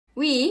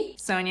We,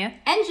 Sohnia,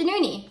 and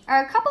Jaanuni,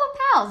 are a couple of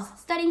pals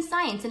studying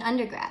science in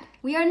undergrad.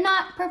 We are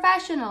not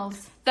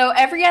professionals. though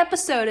every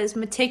episode is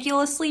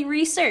meticulously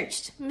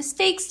researched,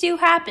 mistakes do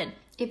happen.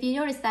 If you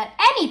notice that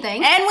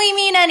anything, And we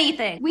mean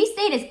anything. we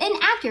state is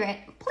inaccurate,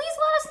 please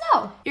let us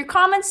know. Your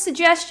comments,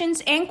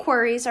 suggestions, and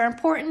queries are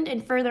important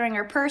in furthering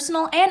our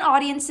personal and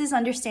audience's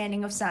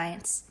understanding of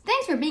science.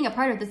 Thanks for being a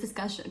part of this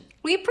discussion.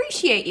 We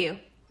appreciate you.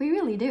 We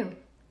really do.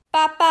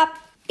 Bop bop,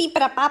 beep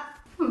bop bop.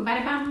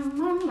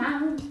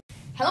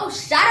 Hello,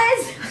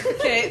 shadows!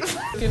 Okay,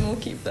 we'll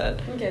keep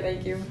that. Okay,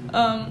 thank you.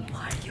 Why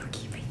are you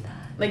keeping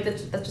that? Like,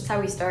 that's just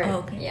how we start. Oh,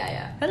 okay.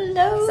 Yeah.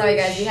 Hello. Sorry,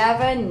 guys, we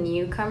have a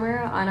newcomer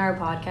on our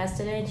podcast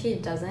today, and she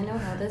doesn't know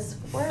how this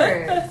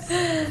works.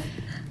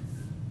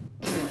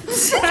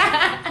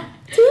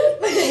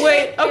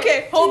 Wait,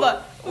 okay, hold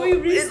on.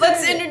 We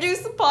Let's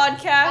introduce the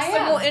podcast, I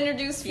and we'll am.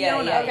 introduce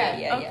Fiona.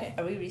 Okay.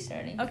 Are we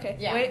restarting? Okay,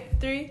 Yeah. wait,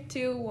 3,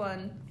 2,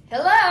 1.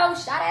 Hello,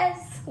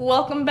 shadows!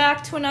 Welcome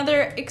back to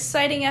another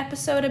exciting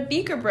episode of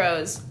Beaker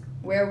Bros.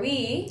 Where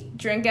we,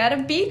 Drink out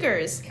of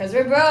beakers. because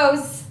we're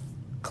bros.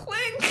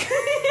 Clink.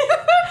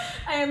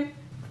 I am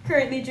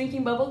currently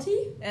drinking bubble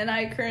tea, And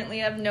I currently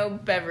have no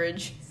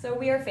beverage. so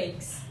we are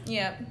fakes.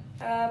 Yep,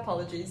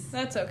 Apologies.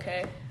 that's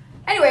okay.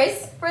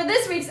 Anyways, for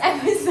this week's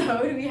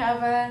episode, we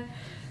have a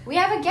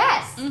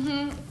guest.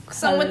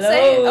 Some would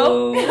say,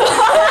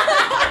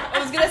 I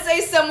was gonna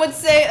say some would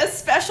say a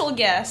special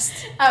guest.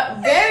 A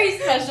very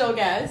special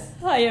guest.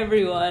 Hi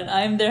everyone,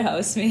 I'm their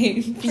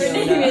housemate, Her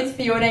name Fiona. is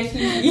Fiona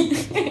He.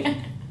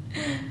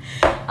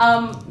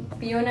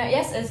 Fiona,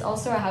 yes, is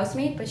also a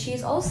housemate, but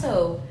she's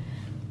also.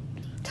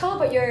 Tell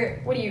about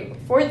your,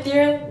 fourth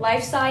year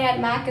life sci at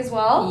Mac as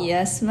well.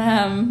 Yes,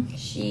 ma'am.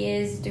 She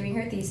is doing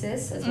her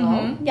thesis as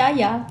well.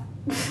 Yeah.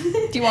 Do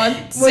you want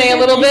to What's say a your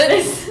little bit?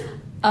 thesis?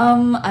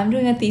 I'm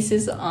doing a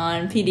thesis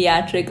on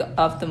pediatric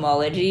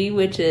ophthalmology,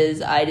 which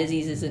is eye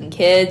diseases in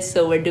kids.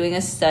 So we're doing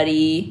a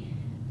study,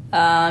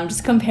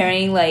 just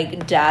comparing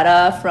like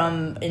data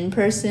from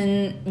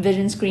in-person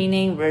vision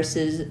screening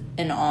versus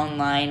an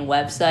online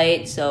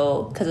website.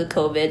 So because of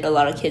COVID, a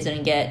lot of kids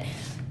didn't get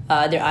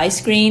their eye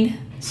screened.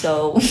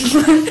 So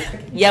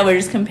yeah, we're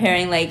just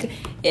comparing like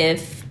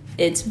if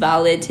it's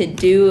valid to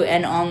do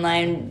an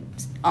online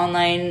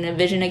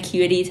vision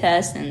acuity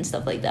test and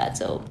stuff like that.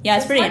 So yeah,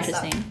 it's So pretty smart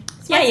interesting.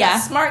 Smart Yeah.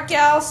 Smart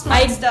gal,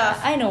 smart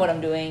stuff. I know what I'm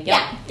doing.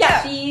 Yeah.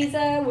 Yeah. She's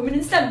a woman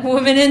in STEM.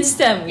 Women in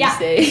STEM, we Yeah.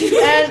 say.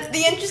 And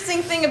the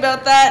interesting thing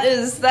about that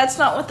is that's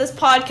not what this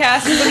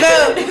podcast is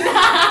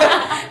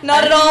about.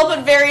 Not at all,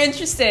 but very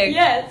interesting.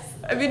 Yes.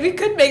 I mean, we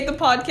could make the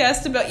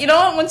podcast about... You know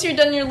what? Once you're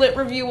done your lit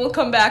review, we'll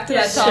come back to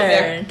that topic.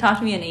 Sure. Talk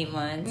to me in 8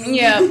 months.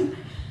 Yeah.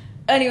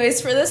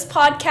 Anyways, for this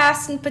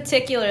podcast in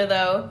particular,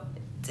 though,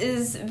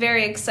 is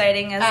very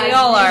exciting, as they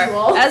all usual.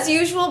 are. As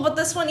usual, but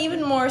this one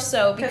even more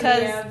so, Because because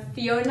we have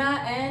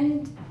Fiona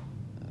and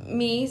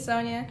me,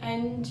 Sohnia,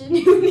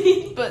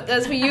 Jaanuni. but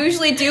as we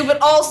usually do,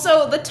 but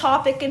also the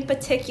topic in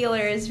particular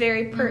is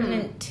very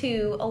pertinent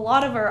to a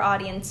lot of our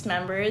audience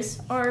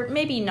members, or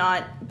maybe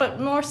not, but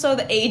more so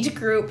the age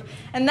group,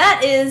 and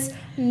that is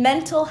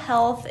mental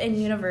health in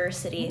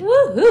university.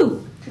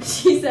 Woohoo!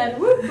 She said,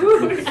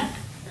 woo-hoo.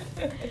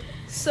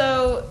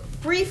 So,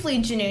 briefly,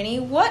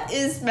 Jaanuni, what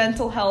is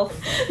mental health?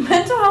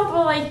 Mental health,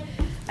 well, I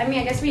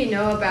guess we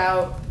know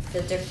about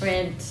the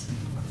different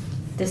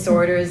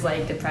disorders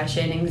like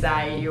depression,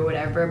 anxiety, or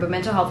whatever, but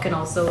mental health can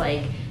also,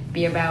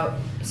 be about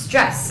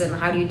stress and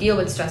how do you deal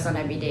with stress on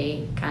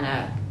everyday kind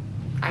of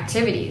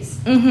activities.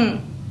 Mm-hmm.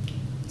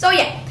 So,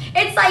 yeah,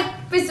 it's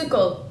like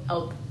physical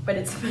health, but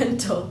it's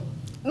mental.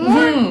 More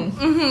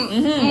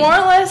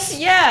or less,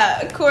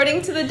 yeah.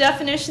 According to the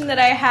definition that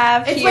I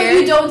have It's here,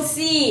 what you don't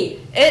see.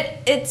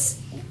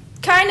 it's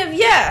kind of,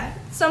 yeah.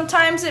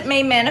 Sometimes it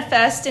may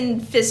manifest in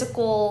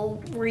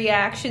physical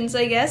reactions,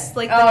 I guess,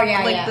 like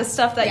the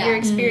stuff that you're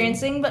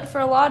experiencing. But for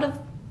a lot of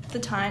the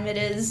time, it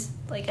is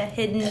like a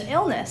hidden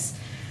illness.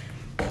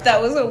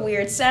 That was a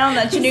weird sound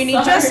that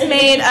Jaanuni just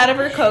made out of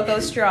her cocoa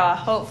straw.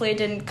 Hopefully it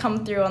didn't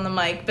come through on the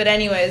mic. But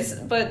anyways,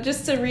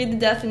 just to read the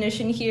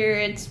definition here,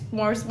 it's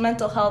more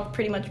mental health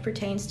pretty much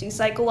pertains to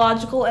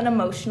psychological and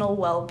emotional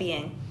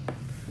well-being.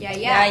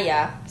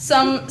 Yeah.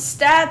 Some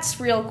stats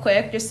real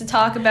quick, just to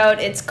talk about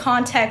its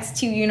context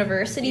to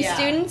university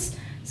students.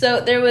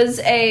 So there was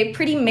a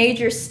pretty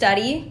major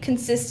study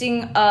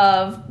consisting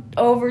of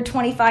over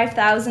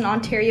 25,000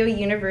 Ontario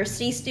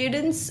University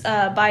students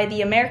by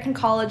the American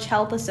College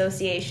Health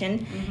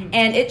Association,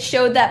 and it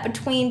showed that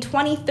between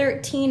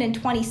 2013 and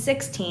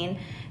 2016,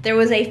 there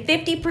was a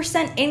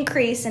 50%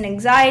 increase in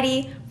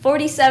anxiety,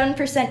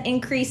 47%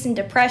 increase in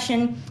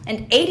depression,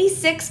 and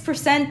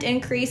 86%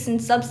 increase in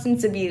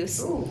substance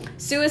abuse. Ooh.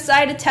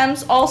 Suicide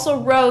attempts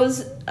also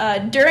rose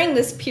during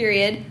this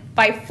period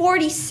by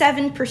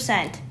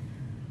 47%.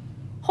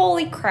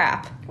 Holy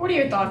crap. What are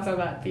your thoughts on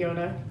that,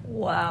 Fiona?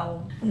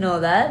 Wow. No,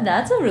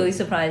 that's a really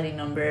surprising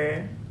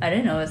number. I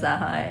didn't know it was that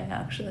high,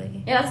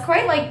 actually. Yeah, that's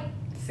quite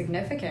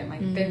significant,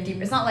 like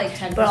 50. It's not like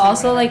 10%. But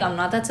also, like, I'm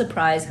not that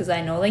surprised because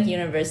I know, like,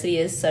 university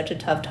is such a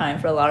tough time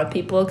for a lot of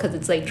people because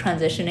it's, like,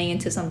 transitioning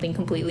into something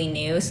completely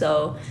new.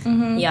 So,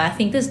 yeah, I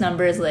think this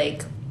number is,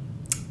 like,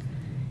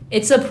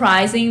 it's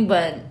surprising,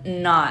 but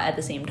not at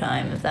the same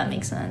time, if that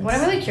makes sense. What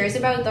I'm really curious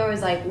about, though,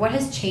 is, like, what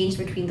has changed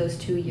between those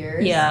 2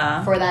 years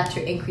for that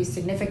to increase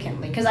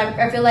significantly? Because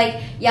I feel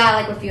like, yeah,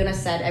 like what Fiona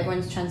said,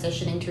 everyone's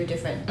transitioning to a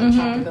different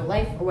chapter of their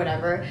life or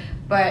whatever.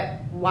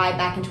 But why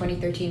back in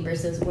 2013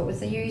 versus, what was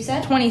the year you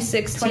said?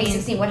 2016.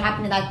 2016. What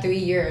happened in that 3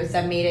 years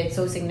that made it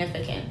so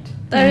significant?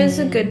 That is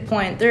a good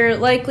point. There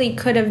likely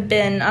could have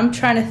been, I'm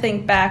trying to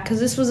think back, because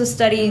this was a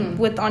study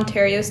with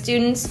Ontario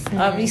students.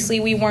 Obviously,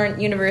 we weren't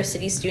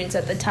university students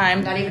at the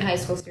time. Not even high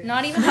school students.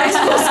 Not even high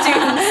school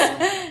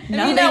students.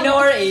 Now they know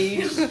our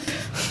age.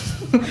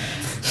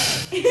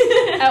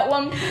 At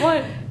one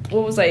point,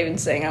 what was I even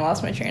saying? I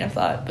lost my train of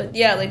thought. But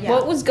yeah, like,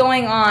 what was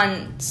going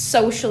on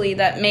socially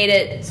that made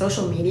it...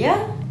 Social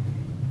media?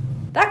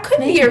 That could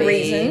be a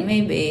reason.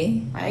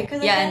 Maybe. Right?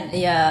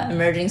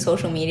 Emerging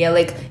social media.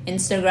 Like,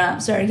 Instagram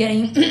started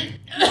getting...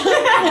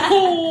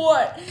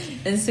 What?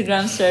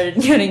 Instagram started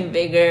getting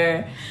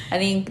bigger. I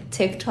think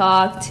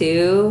TikTok,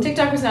 too.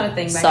 TikTok was not a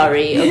thing back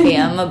Sorry. Okay,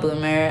 I'm a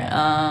boomer.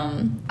 How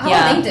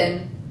about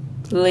LinkedIn?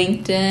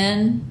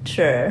 LinkedIn,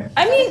 sure.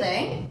 I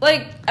mean,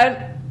 like,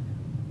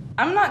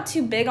 I'm not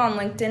too big on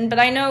LinkedIn, but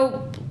I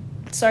know...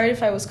 Sorry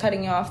if I was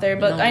cutting you off there,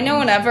 but I know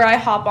whenever I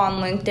hop on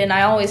LinkedIn,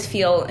 I always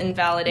feel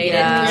invalidated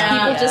because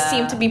people just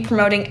seem to be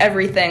promoting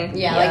everything.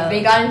 Yeah, like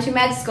they got into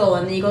med school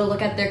and then you go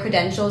look at their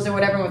credentials or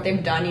whatever, what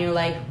they've done, and you're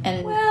like,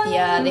 and well,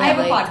 they I have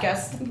a like,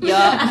 podcast.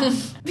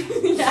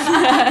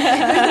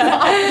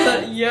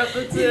 Yep,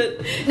 that's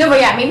it. No, but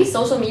yeah, maybe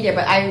social media,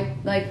 but I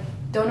like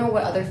don't know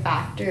what other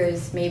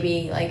factors.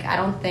 Maybe like I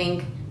don't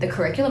think the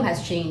curriculum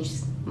has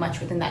changed much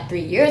within that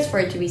 3 years for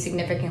it to be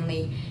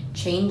significantly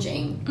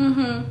changing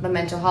the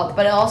mental health.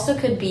 But it also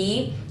could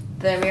be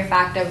the mere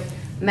fact of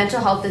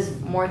mental health is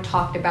more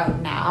talked about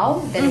now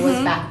than it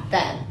was back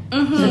then.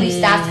 So these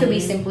stats could be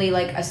simply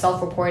like a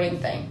self-reporting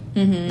thing.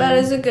 That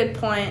is a good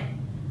point.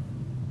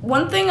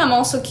 One thing I'm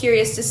also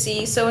curious to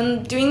see, so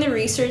in doing the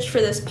research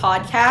for this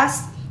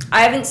podcast,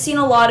 I haven't seen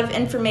a lot of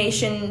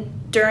information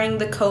during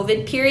the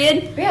COVID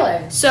period.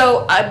 Really?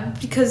 So,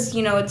 because,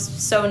 you know, it's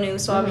so new,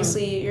 so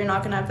obviously you're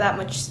not going to have that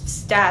much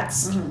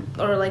stats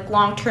or, like,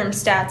 long-term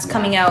stats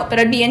coming out. But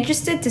I'd be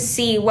interested to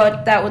see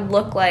what that would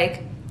look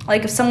like.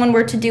 Like, if someone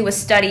were to do a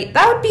study,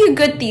 that would be a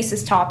good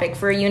thesis topic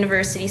for a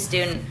university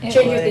student. Change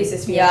your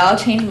thesis. Yeah, I'll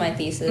change my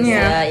thesis.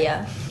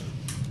 Yeah.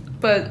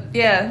 But,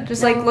 yeah,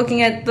 just, like,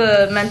 looking at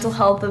the mental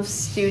health of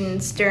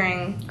students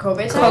during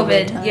COVID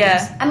times.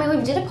 Yeah. I mean,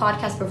 we did a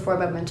podcast before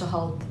about mental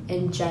health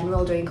in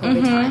general during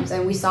COVID times,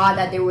 and we saw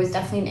that there was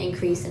definitely an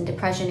increase in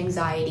depression,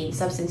 anxiety, and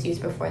substance use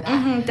before that.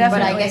 Definitely.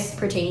 But I guess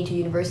pertaining to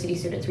university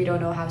students, we don't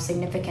know how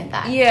significant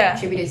that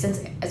contributed,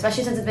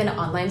 especially since it's been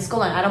online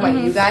school, and I don't know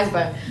about you guys,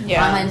 but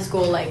online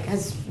school, like,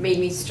 has made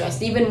me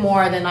stressed even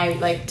more than I,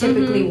 like,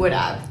 typically would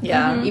have.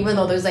 Yeah. Even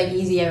though there's, like,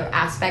 easier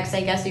aspects,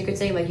 I guess you could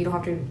say, like, you don't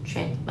have to,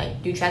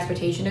 do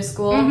transportation to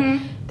school,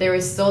 there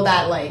is still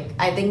that, like,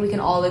 I think we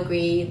can all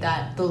agree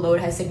that the load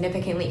has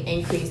significantly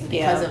increased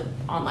because of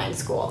online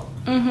school.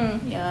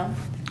 Yeah.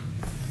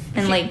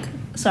 And, like,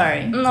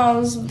 sorry. No, I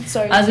was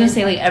gonna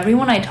say, like,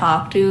 everyone I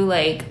talked to,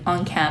 like,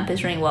 on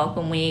campus during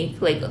Welcome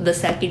Week, like, the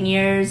second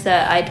years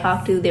that I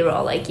talked to, they were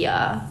all like,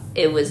 yeah,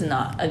 it was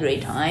not a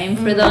great time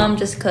for them,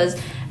 just because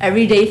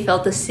every day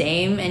felt the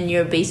same, and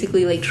you're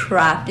basically, like,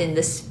 trapped in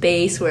this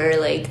space where,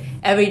 like,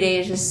 every day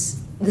is just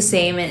the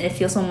same, and it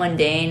feels so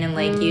mundane, and,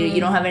 like, you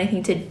don't have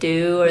anything to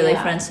do or, like,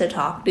 friends to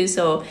talk to,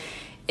 so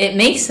it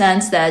makes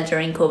sense that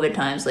during COVID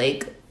times,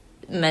 like,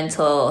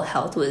 mental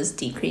health was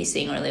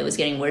decreasing or like, it was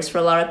getting worse for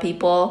a lot of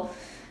people.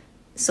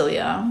 So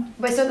yeah.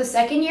 But so the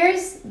second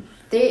years,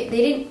 they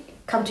didn't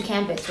come to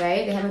campus,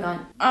 right? They haven't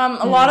gone.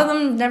 A lot of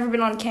them never been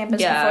on campus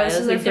before. This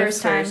is their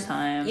first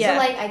time. Yeah. So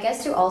like I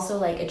guess to also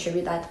like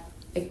attribute that,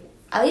 like,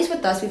 at least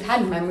with us, we've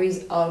had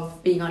memories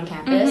of being on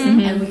campus,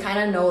 and we kind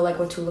of know like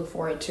what to look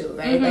forward to,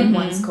 right? Like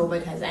once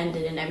COVID has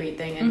ended and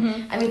everything,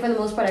 and I mean for the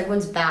most part,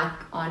 everyone's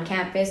back on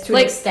campus to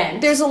an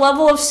extent. There's a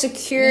level of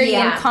security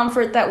and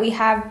comfort that we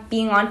have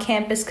being on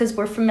campus because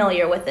we're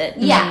familiar with it.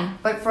 Yeah,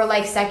 but for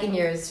like second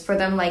years, for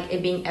them like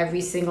it being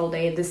every single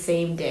day the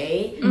same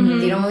day,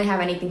 they don't really have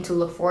anything to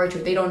look forward to.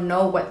 They don't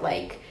know what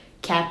like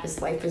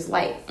campus life is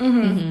like.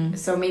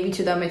 So maybe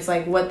to them it's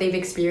like what they've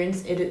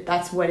experienced,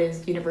 that's what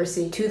is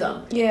university to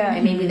them. Yeah.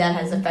 And maybe that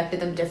has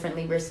affected them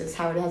differently versus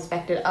how it has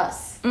affected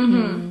us.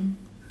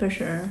 For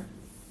sure.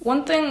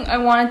 One thing I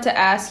wanted to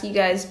ask you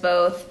guys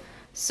both,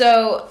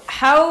 so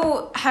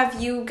how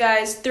have you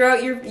guys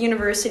throughout your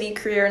university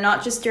career,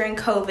 not just during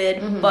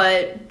COVID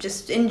but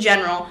just in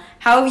general,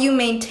 how have you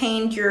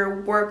maintained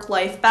your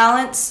work-life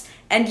balance?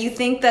 And do you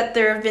think that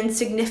there have been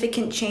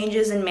significant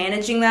changes in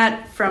managing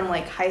that from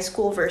like high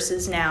school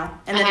versus now?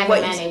 And then I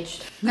haven't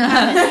managed.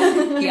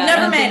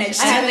 Never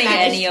managed. I don't think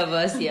any of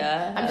us,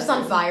 I'm just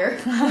on fire.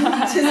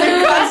 Just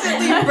like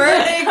constantly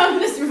burning. I'm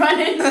just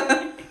running.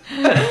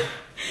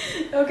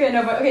 Okay,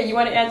 no, but okay, you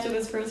want to answer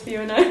this first,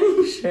 Fiona?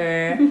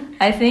 Sure.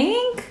 I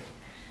think,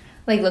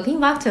 like, looking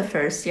back to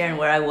first year and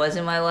where I was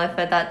in my life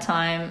at that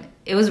time,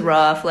 it was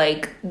rough.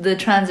 Like, the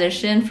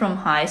transition from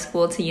high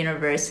school to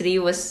university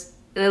was,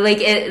 like,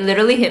 it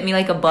literally hit me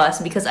like a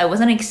bus because I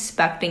wasn't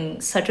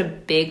expecting such a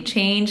big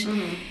change.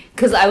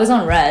 Because I was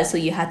on res, so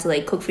you had to,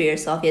 like, cook for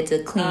yourself, you had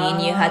to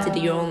clean, you had to do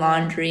your own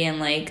laundry, and,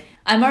 like,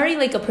 I'm already,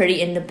 like, a pretty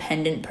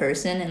independent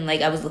person, and,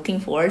 like, I was looking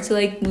forward to,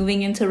 like,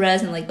 moving into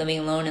res and, like, living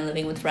alone and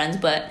living with friends,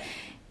 but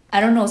I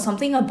don't know,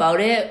 something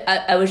about it,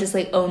 I was just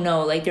like, oh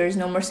no, like, there's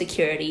no more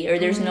security, or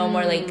there's no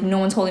more, like, no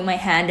one's holding my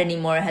hand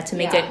anymore. I had to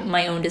make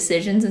my own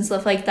decisions and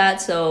stuff like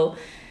that. So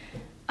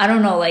I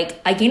don't know, like,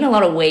 I gained a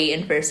lot of weight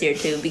in first year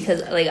too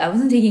because, like, I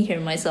wasn't taking care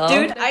of myself.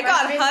 Dude, I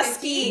got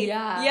husky.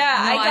 Yeah,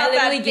 I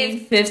literally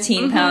gained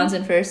 15 pounds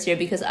in first year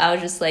because I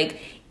was just, like,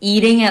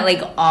 eating at,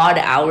 like, odd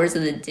hours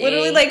of the day.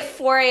 Literally, like,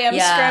 4 a.m.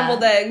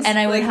 scrambled eggs. And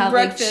I would have,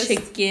 breakfast. like,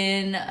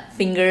 chicken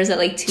fingers at,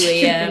 like, 2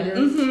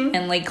 a.m.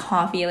 and, like,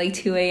 coffee at, like,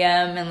 2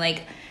 a.m. And,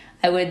 like,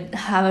 I would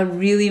have a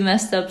really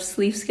messed up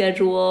sleep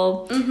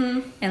schedule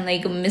and,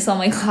 like, miss all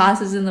my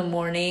classes in the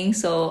morning.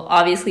 So,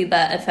 obviously,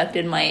 that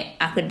affected my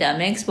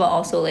academics, but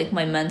also, like,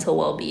 my mental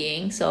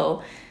well-being.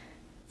 So,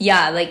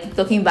 yeah, like,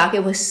 looking back,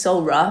 it was so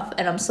rough.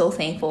 And I'm so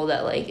thankful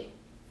that, like,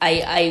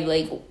 I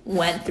like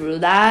went through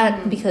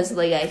that because,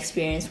 like, I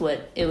experienced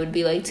what it would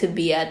be like to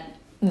be at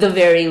the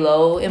very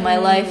low in my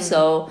life.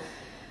 So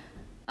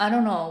I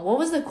don't know, what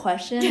was the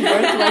question?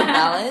 Work-life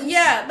balance?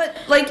 Yeah, but,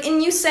 like, in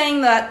you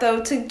saying that,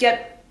 though, to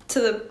get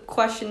to the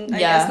question, I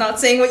guess, not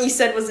saying what you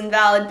said was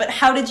invalid, but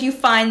how did you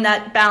find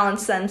that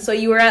balance then? So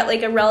you were at,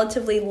 like, a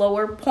relatively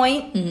lower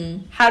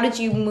point. How did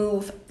you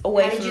move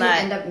away from that?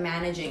 How did you end up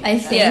managing I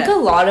think a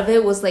lot of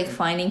it was, like,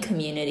 finding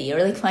community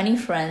or, like, finding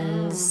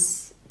friends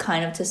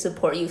kind of to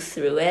support you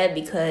through it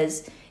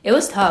because it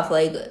was tough.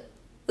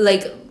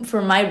 Like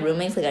for my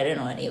roommates, like, I didn't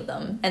know any of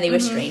them and they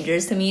were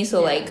strangers to me,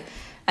 so like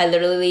I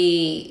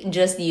literally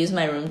just used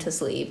my room to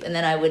sleep, and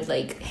then I would,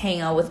 like,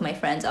 hang out with my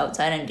friends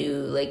outside and do,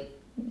 like,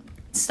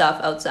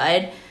 stuff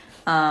outside.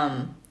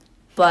 But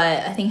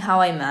I think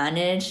how I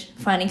manage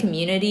finding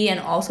community and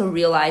also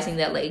realizing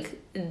that,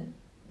 like,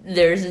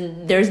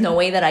 there's no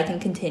way that I can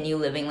continue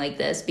living like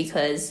this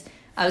because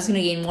I was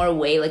gonna gain more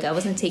weight. Like, I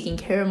wasn't taking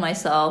care of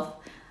myself,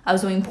 I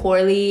was doing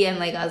poorly, and,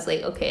 like, I was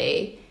like,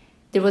 okay,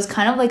 there was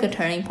kind of, like, a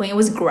turning point. It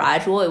was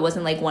gradual. It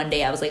wasn't, like, one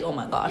day I was like, oh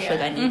my gosh,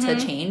 like, I need to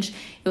change.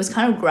 It was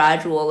kind of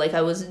gradual. Like,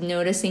 I was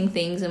noticing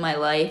things in my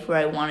life where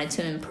I wanted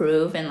to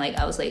improve, and, like,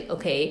 I was like,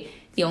 okay,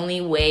 the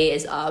only way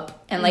is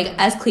up. And, like,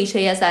 as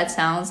cliche as that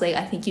sounds, like,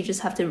 I think you just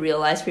have to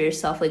realize for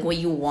yourself, like, what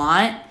you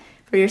want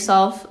for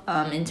yourself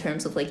in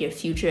terms of, like, your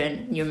future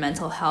and your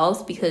mental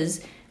health,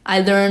 because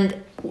I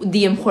learned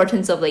the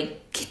importance of, like,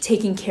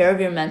 taking care of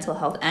your mental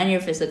health and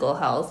your physical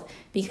health,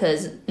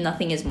 because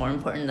nothing is more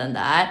important than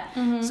that.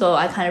 So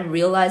I kind of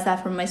realized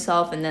that for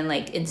myself, and then,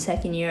 like, in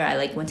second year I,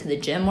 like, went to the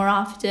gym more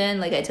often.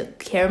 Like, I took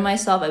care of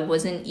myself. I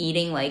wasn't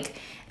eating, like,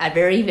 at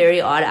very, very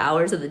odd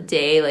hours of the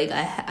day. Like,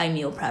 I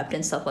meal prepped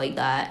and stuff like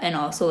that. And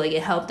also, like,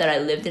 it helped that I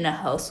lived in a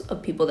house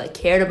of people that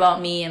cared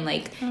about me and,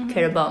 like,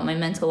 cared about my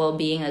mental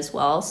well-being as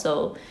well.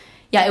 So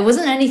yeah, it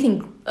wasn't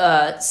anything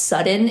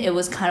sudden. It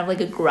was kind of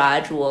like a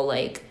gradual,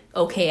 like,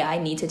 okay, I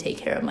need to take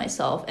care of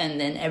myself, and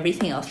then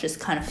everything else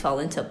just kind of fell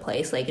into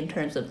place, like, in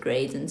terms of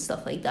grades and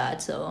stuff like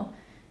that. So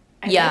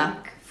I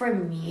think for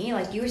me,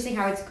 like, you were saying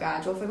how it's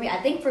gradual for me,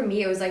 I think for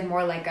me it was, like,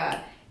 more like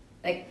a,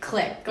 like,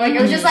 click. Like,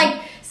 it was just,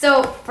 like,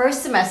 so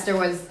first semester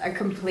was a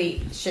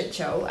complete shit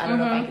show. I don't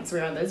know if I can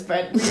swear on this,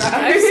 but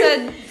I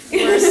said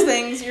worse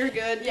things. You're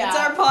good. It's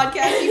our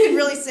podcast. You can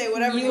really say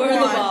whatever you want. You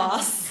are the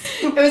boss.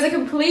 It was a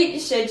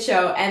complete shit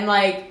show, and,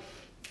 like,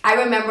 I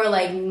remember,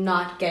 like,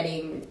 not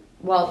getting,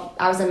 well,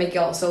 I was at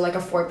McGill, so, like, a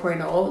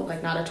 4.0,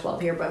 like, not a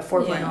 12 here, but a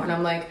 4.0, and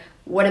I'm like,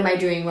 what am I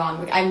doing wrong?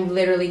 Like, I'm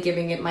literally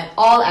giving it my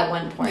all at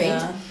one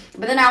point.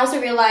 But then I also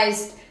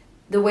realized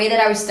the way that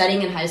I was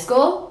studying in high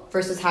school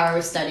versus how I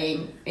was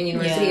studying in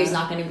university is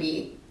not going to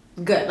be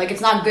good. Like,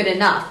 it's not good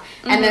enough.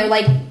 And they're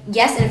like,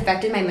 yes, it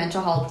affected my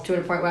mental health to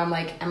a point where I'm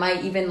like, am I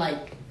was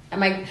like,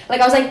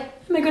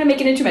 am I going to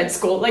make it into med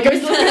school? Like, it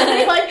was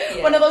literally,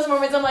 like, one of those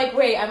moments I'm like,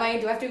 wait,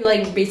 do I have to,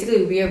 like,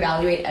 basically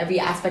reevaluate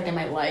every aspect of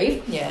my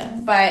life?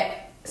 But,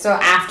 so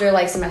after,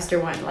 like, semester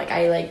 1, like,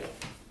 I, like,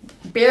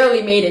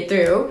 barely made it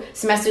through.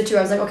 Semester 2,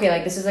 I was like, okay,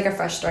 like, this is, like, a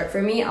fresh start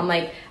for me. I'm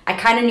like, I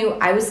kind of knew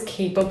I was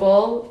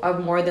capable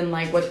of more than,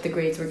 like, what the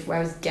grades were I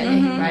was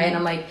getting, right? And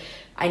I'm like,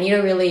 I need to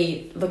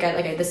really look at,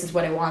 like, this is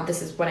what I want,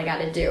 this is what I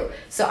gotta do.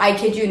 So I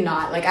kid you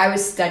not, like, I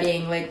was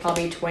studying, like,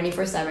 probably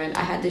 24/7. I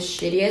had the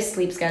shittiest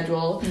sleep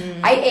schedule.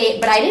 I ate,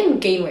 but I didn't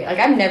gain weight. Like,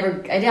 I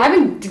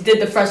haven't did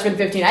the freshman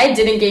 15. I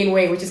didn't gain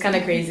weight, which is kind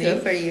of crazy.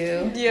 Good for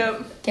you.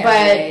 Yep.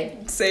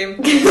 But same.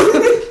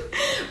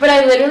 But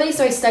I literally,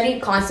 so I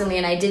studied constantly,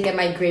 and I did get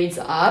my grades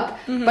up.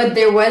 But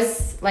there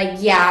was,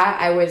 like,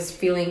 I was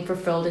feeling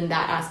fulfilled in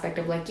that aspect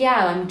of, like,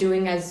 I'm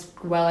doing as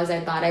well as I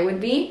thought I would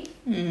be.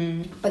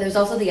 But there's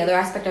also the other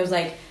aspect. I was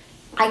like,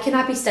 I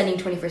cannot be studying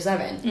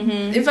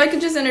 24/7. If I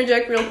could just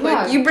interject real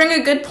quick, you bring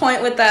a good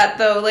point with that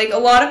though. Like a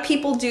lot of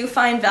people do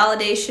find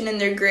validation in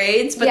their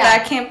grades, but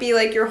that can't be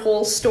like your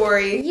whole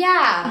story.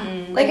 Yeah.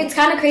 Like it's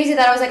kind of crazy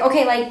that I was like,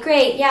 okay, like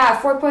great,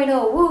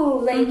 4.0,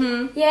 woo, like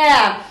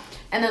yeah.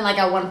 And then like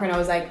at one point I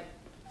was like,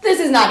 this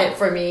is not it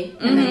for me.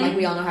 And then like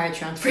we all know how I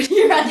transferred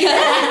here. And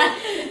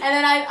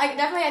then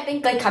I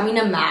think like coming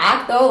to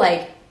Mac though,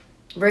 like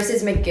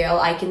versus McGill,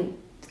 I can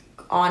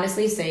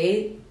honestly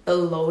say the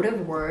load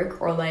of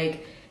work or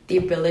like the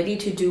ability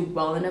to do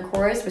well in a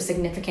course was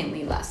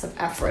significantly less of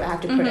effort I have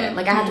to put in.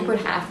 Like I had to put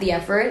half the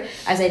effort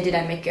as I did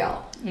at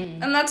McGill.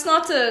 And that's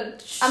not to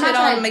shit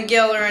on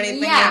McGill or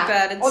anything like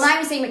that. Well, not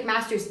even saying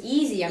McMaster's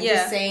easy. I'm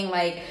just saying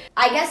like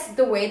I guess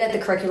the way that the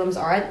curriculums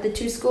are at the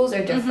two schools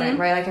are different,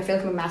 right? Like I feel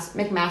like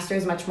McMaster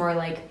is much more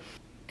like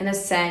in a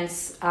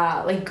sense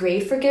like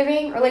grade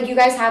forgiving, or like you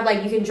guys have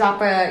like you can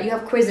drop you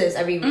have quizzes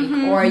every week,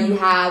 or you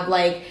have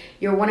like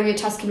one of your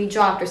tests can be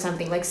dropped or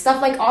something, like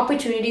stuff like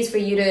opportunities for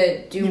you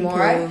to do more.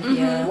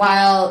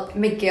 While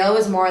McGill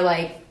was more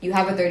like you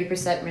have a 30%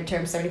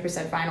 midterm,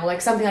 70% final,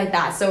 like something like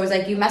that. So it was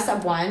like you mess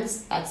up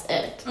once, that's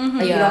it.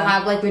 Like you don't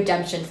have like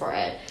redemption for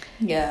it.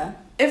 Yeah.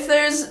 If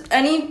there's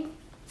any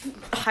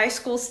high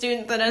school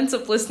student that ends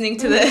up listening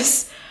to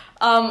this,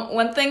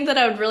 one thing that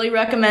I would really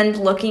recommend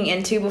looking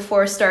into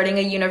before starting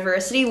a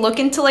university, look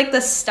into like the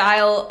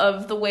style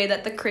of the way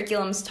that the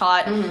curriculum's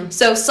taught.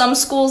 So some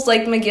schools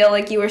like McGill,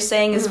 like you were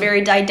saying, is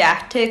very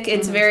didactic.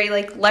 It's very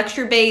like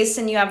lecture based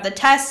and you have the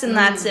tests and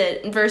that's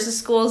it. Versus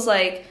schools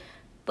like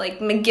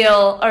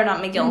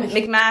McMaster,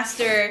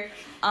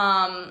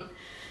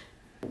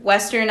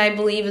 Western, I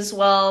believe as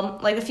well,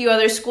 like a few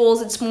other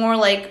schools, it's more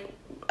like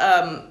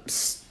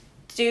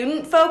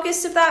student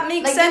focused, if that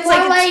makes sense.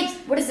 Like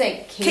what is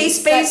it?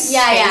 Case based.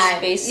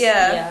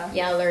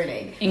 Yeah,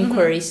 learning.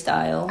 Inquiry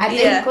style. I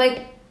think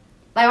like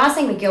I'm not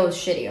saying McGill was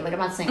shitty. Like I'm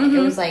not saying like, it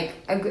was like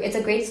it's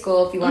a great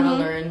school if you want to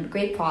learn,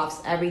 great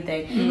profs,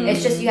 everything.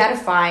 It's just you got to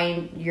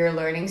find your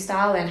learning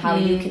style and how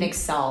you can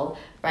excel,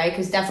 right?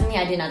 Because definitely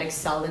I did not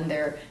excel in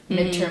their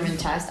midterm and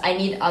test. I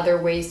need other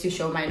ways to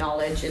show my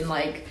knowledge and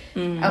like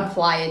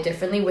apply it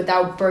differently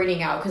without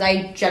burning out. Because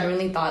I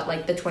genuinely thought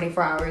like the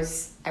 24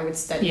 hours I would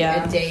study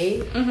a day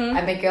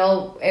at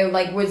McGill, it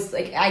like was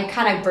like I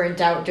kind of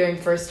burnt out during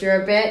first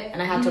year a bit,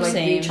 and I had to like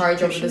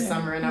recharge over the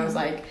summer, and I was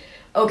like,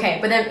 okay.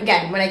 But then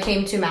again, when I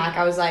came to Mac,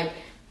 I was like,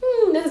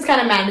 this is kind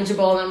of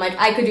manageable, and I'm like,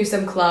 I could do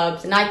some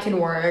clubs and I can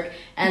work,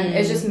 and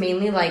it's just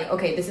mainly like,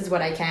 okay, this is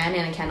what I can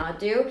and I cannot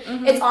do.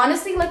 It's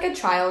honestly like a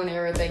trial and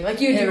error thing.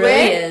 Like you do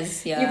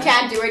is, you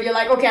can't do it, you're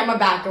like, okay, I'm gonna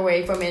back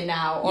away from it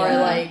now, or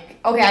like,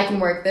 okay, I can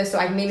work this,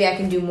 so maybe I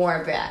can do more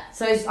of it.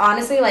 So it's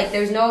honestly like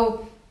there's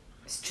no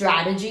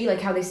strategy, like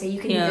how they say you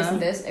can do this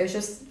and this. It was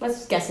just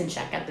let's guess and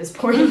check at this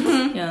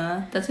point.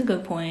 Yeah, that's a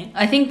good point.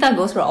 I think that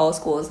goes for all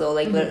schools though,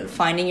 like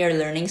finding your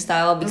learning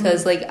style,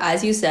 because like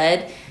as you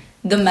said,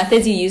 the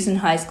methods you use in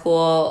high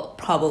school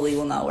probably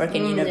will not work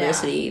in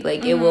university.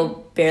 Like it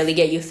will barely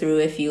get you through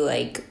if you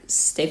like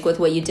stick with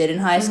what you did in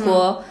high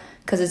school,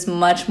 because it's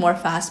much more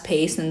fast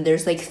paced and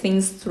there's like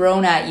things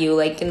thrown at you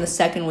like in the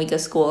second week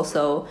of school.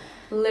 So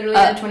literally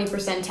a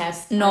 20%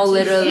 test. No,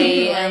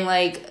 literally. And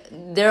like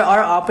there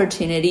are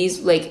opportunities,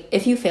 like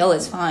if you fail,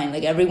 it's fine.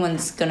 Like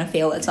everyone's gonna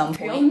fail at some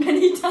point.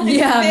 Many times.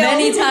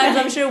 Many times.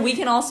 I'm sure we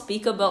can all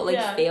speak about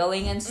like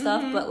failing and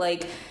stuff, but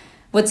like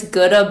what's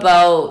good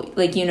about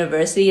like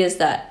university is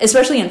that,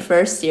 especially in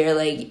first year,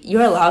 like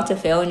you're allowed to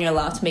fail and you're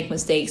allowed to make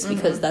mistakes,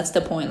 because that's the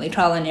point. Like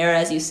trial and error,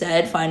 as you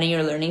said, finding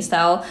your learning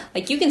style.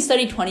 Like you can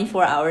study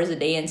 24 hours a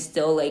day and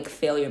still like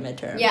fail your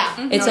midterm.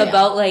 It's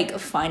about like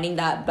finding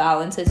that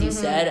balance, as you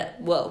said.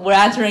 Well, we're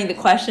answering the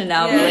question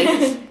now, but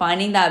like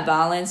finding that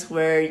balance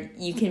where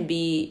you can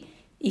be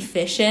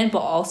efficient but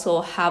also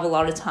have a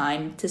lot of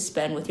time to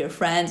spend with your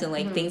friends and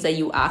like things that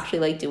you actually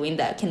like doing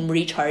that can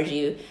recharge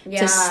you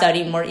to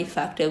study more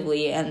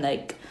effectively. And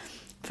like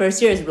first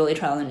year is really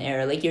trial and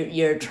error. Like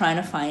you're trying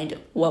to find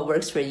what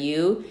works for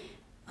you,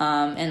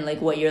 and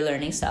like what your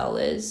learning style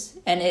is.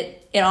 And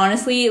it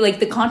honestly, like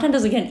the content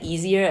doesn't get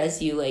easier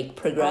as you like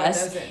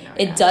progress.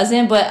 It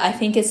doesn't, but I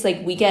think it's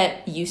like we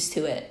get used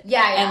to it.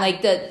 And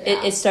like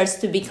it starts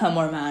to become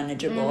more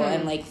manageable,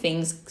 and like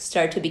things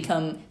start to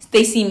become,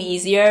 they seem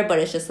easier, but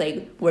it's just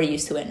like we're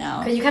used to it now.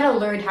 Because you kind of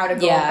learned how to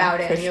go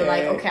about it, and you're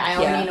like, okay, I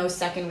already know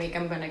second week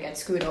I'm gonna get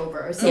screwed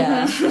over. So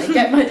like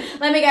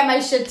let me get my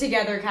shit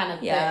together, kind of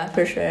thing. Yeah,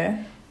 for sure.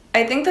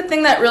 I think the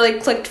thing that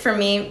really clicked for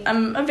me,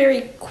 I'm a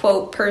very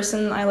quote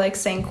person. I like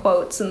saying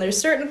quotes, and there's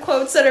certain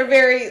quotes that are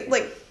very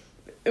like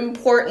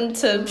important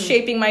to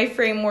shaping my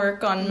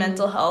framework on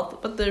mental health,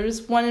 but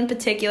there's one in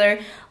particular: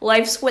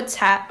 life is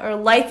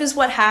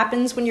what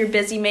happens when you're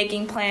busy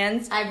making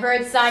plans. I've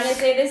heard Sohnia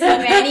say this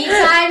many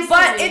times,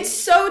 but it's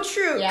so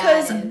true,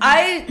 because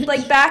I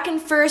like back in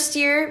first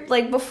year,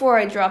 like before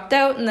I dropped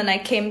out and then I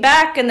came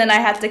back and then I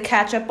had to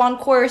catch up on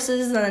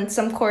courses, and then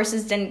some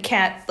courses didn't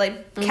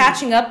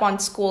catching up on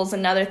school is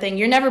another thing.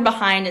 You're never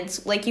behind.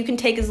 It's like you can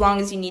take as long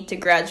as you need to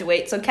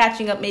graduate, so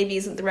catching up maybe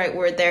isn't the right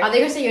word there. Are they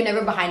gonna say you're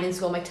never behind in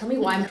school? I'm like, tell me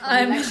why I'm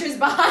 20 lectures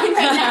behind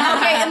right now.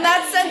 Okay, in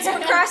that sense,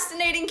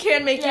 procrastinating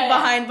can make you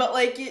behind, but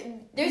like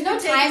there's no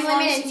time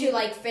limit into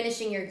like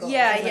finishing your goals.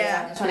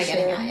 Yeah. Trying to get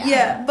at.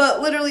 Yeah,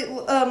 but literally,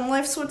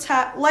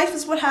 life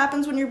is what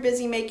happens when you're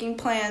busy making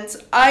plans.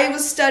 I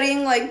was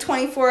studying like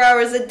 24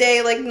 hours a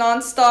day, like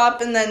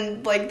nonstop, and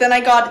then I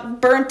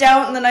got burnt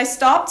out, and then I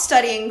stopped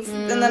studying,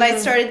 and then I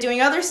started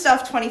doing other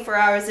stuff 24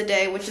 hours a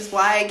day, which is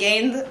why I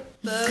gained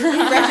the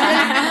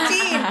regimented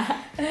routine.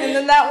 And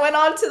then that went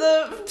on to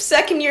the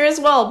second year as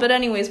well. But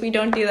anyways, we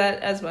don't do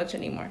that as much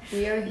anymore.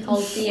 We are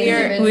healthy.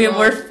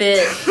 We're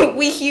fit.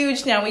 We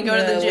huge now. We go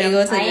to the gym.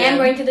 I am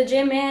going to the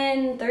gym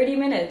in 30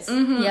 minutes.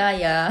 Mm-hmm.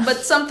 Yeah. But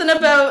something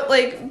about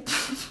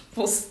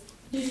it's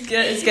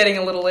getting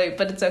a little late,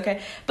 but it's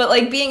okay. But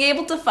like being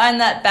able to find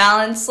that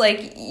balance,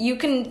 like you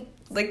can,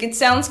 like it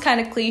sounds kind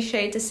of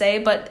cliche to say,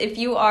 but if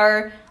you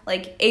are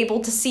like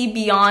able to see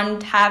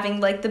beyond having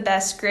like the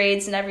best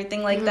grades and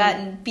everything like that,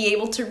 and be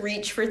able to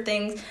reach for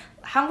things.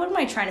 What am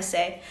I trying to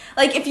say?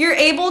 Like, if you're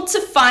able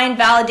to find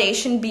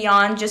validation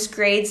beyond just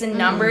grades and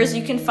numbers,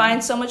 you can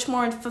find so much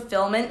more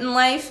fulfillment in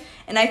life.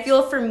 And I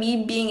feel for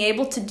me, being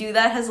able to do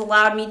that has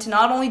allowed me to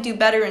not only do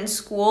better in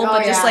school,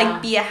 but just,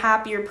 like, be a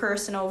happier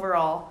person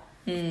overall.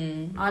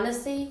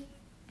 Honestly,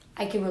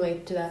 I can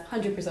relate to that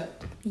 100%.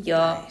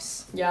 Yeah.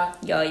 Nice.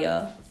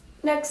 Yeah.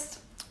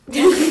 Next.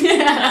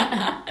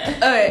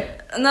 Okay,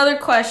 another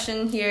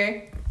question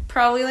here.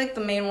 Probably, like,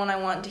 the main one I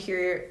want to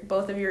hear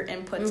both of your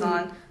inputs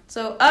on.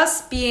 So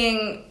us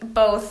being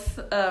both,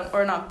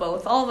 or not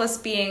both, all of us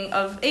being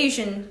of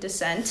Asian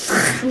descent,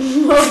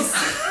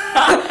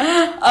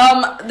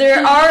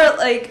 there are,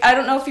 like, I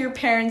don't know if your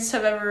parents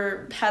have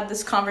ever had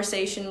this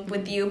conversation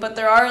with you, but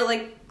there are,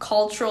 like,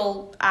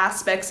 cultural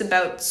aspects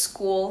about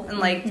school and,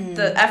 like,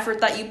 the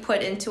effort that you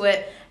put into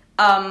it.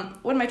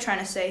 What am I trying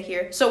to say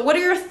here? So what are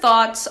your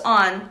thoughts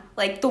on,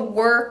 like, the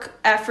work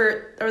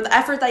effort, or the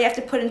effort that you have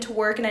to put into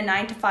work in a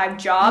 9-to-5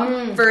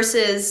 job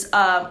versus,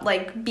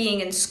 like,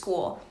 being in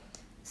school?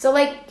 So,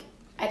 like,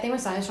 I think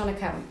what Sohnia's trying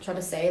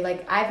to say,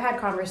 like, I've had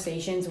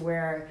conversations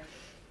where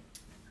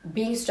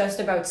being stressed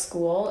about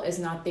school is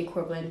not the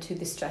equivalent to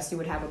the stress you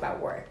would have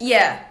about work.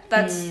 Yeah,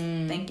 that's,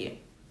 thank you.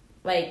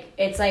 Like,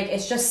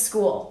 it's just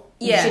school.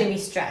 You shouldn't be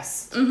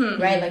stressed,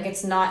 right? Like,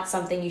 it's not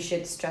something you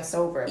should stress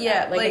over about.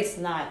 Yeah, like it's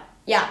not,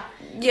 Yeah.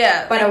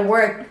 But at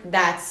work,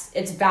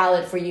 it's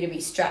valid for you to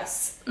be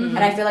stressed. And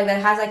I feel like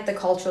that has, like, the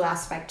cultural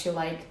aspect to,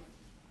 like,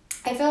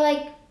 I feel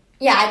like,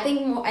 I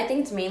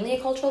think it's mainly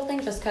a cultural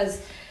thing, just because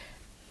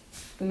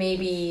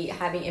maybe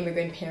having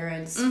immigrant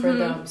parents for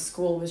them,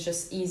 school was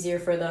just easier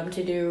for them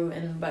to do,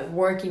 but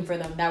working for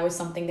them, that was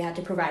something they had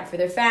to provide for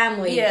their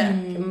family.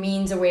 It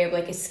means a way of,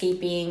 like,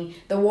 escaping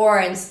the war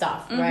and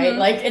stuff, right?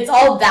 Like, it's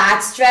all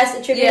that stress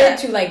attributed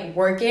to, like,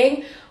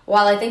 working,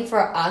 while I think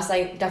for us,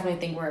 I definitely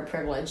think we're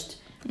privileged,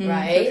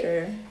 right? For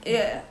sure.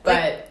 Yeah, but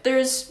like,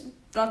 there's,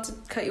 not to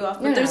cut you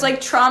off, but there's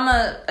like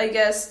trauma, I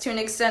guess, to an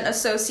extent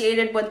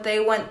associated what they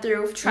went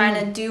through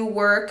trying to do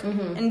work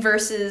and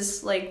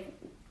versus like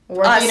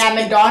working at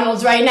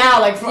McDonald's right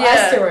now, like for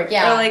us to work,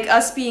 or like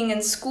us being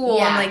in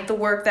school and like the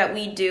work that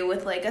we do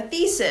with like a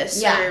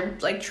thesis or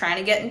like trying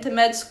to get into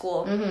med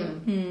school.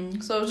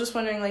 So I was just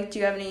wondering, like, do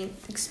you have any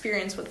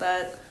experience with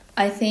that?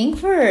 I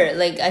think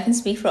I can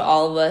speak for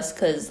all of us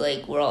because,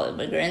 like, we're all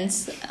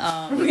immigrants.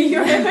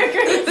 You're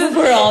immigrants.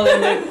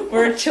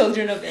 We're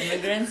children of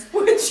immigrants.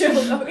 We're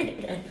children of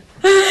immigrants.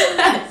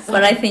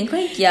 But I think,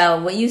 like,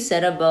 what you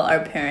said about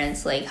our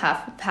parents, like,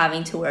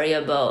 having to worry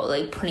about,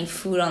 like, putting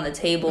food on the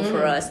table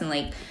for us and,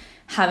 like,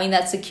 having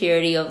that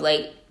security of,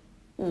 like,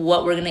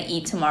 what we're gonna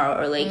eat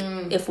tomorrow or, like,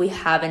 if we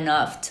have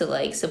enough to,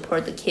 like,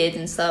 support the kids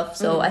and stuff.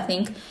 So I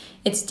think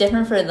it's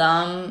different for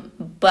them,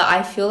 but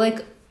I feel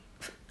like,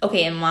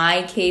 okay, in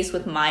my case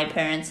with my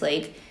parents,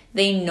 like,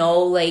 they know,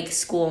 like,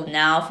 school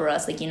now for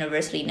us, like,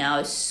 university now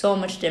is so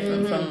much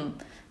different from,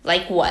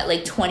 like,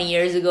 20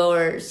 years ago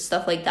or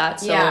stuff like that.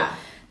 So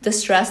the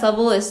stress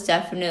level is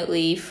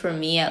definitely, for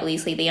me at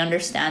least, like, they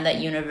understand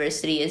that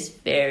university is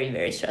very,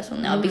 very stressful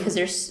now because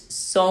there's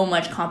so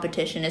much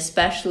competition,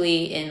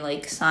 especially in,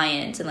 like,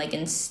 science and, like,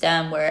 in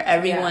STEM, where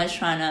everyone's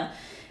trying to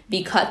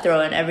be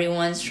cutthroat and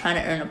everyone's trying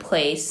to earn a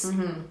place,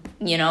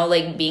 you know,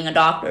 like being a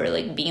doctor,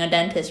 like being a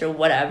dentist or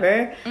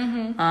whatever.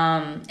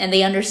 And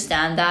they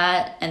understand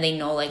that, and they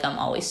know, like, I'm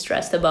always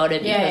stressed about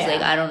it because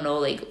like, I don't know,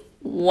 like,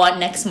 what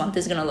next month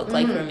is gonna look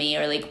like for me,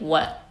 or like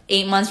what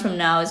 8 months from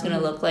now is gonna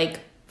look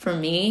like for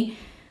me.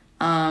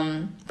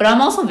 But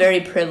I'm also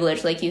very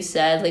privileged, like you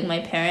said, like, my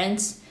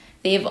parents,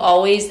 they've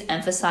always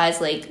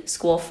emphasized, like,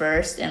 school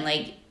first, and,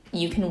 like,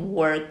 you can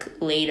work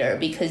later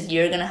because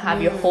you're gonna have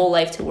your whole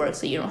life to work,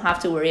 so you don't have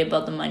to worry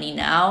about the money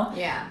now.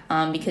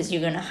 Because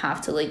you're gonna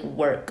have to, like,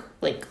 work,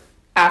 like,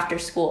 after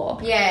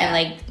school. And,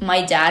 like,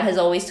 my dad has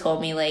always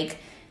told me, like,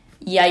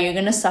 you're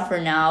gonna suffer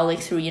now, like,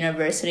 through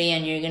university,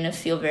 and you're gonna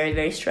feel very,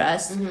 very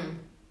stressed,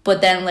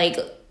 but then, like,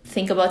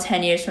 think about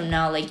 10 years from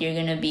now, like, you're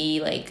gonna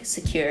be, like,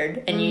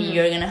 secured, and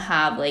you're gonna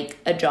have, like,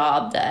 a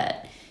job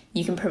that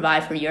you can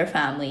provide for your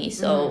family.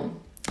 So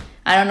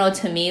I don't know,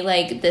 to me,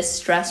 like, this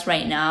stress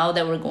right now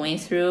that we're going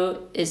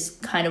through is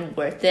kind of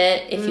worth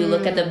it if you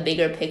look at the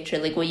bigger picture,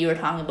 like what you were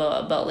talking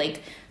about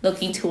like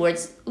looking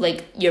towards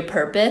like your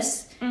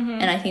purpose.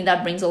 And I think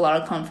that brings a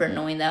lot of comfort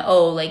knowing that,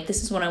 oh, like,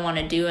 this is what I want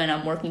to do and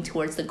I'm working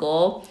towards the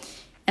goal.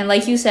 And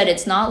like you said,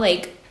 it's not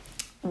like,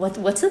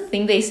 what's the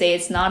thing they say?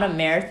 It's not a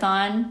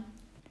marathon.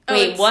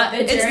 Wait, what?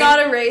 It's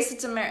not a race,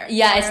 it's a marathon.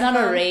 Yeah, it's not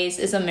a race,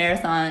 it's a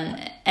marathon.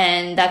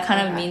 And that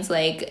kind of means,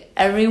 like,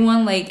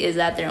 everyone, like, is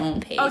at their own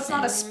pace. Oh, it's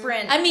not a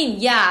sprint. I mean,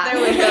 yeah.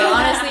 There we go.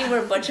 Honestly,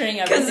 we're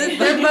butchering everything. Because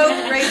they're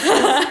both races.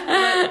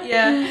 But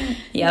yeah.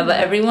 Yeah, but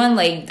everyone,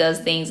 like, does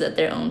things at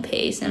their own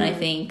pace. And I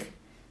think,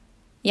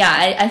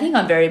 yeah, I think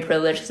I'm very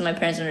privileged because my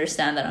parents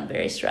understand that I'm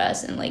very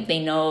stressed. And, like, they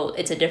know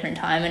it's a different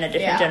time and a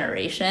different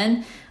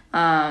generation.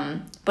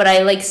 But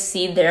I like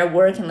see their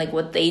work and like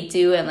what they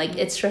do, and like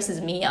it stresses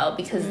me out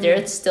because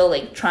they're still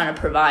like trying to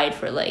provide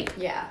for like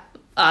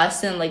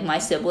us and like my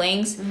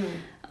siblings.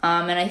 And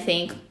I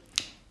think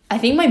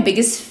my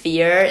biggest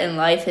fear in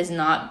life is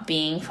not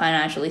being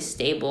financially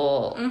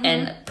stable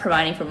and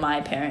providing for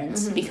my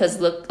parents, because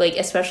look, like,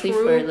 especially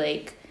for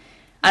like,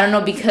 I don't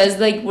know, because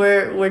like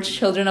we're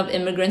children of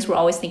immigrants, we're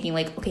always thinking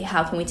like, okay,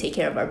 how can we take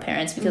care of our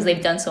parents, because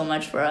they've done so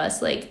much for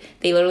us. Like,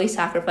 they literally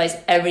sacrificed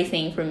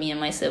everything for me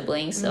and my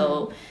siblings.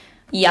 So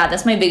yeah,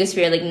 that's my biggest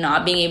fear, like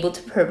not being able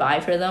to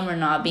provide for them or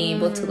not being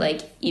able to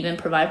like even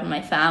provide for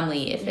my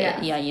family if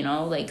it, you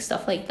know, like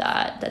stuff like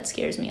that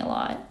scares me a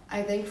lot.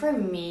 I think for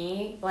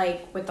me,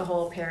 like with the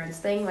whole parents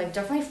thing, like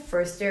definitely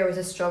first year was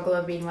a struggle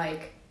of being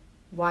like,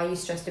 why are you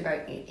stressed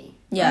about uni?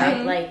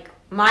 Right? Like,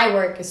 my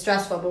work is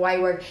stressful, but why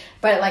work?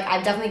 But like,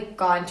 I've definitely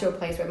gotten to a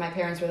place where my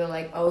parents were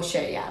like, oh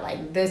shit, yeah,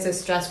 like this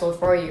is stressful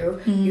for you.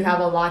 You have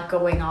a lot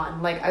going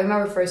on. Like, I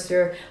remember first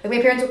year, like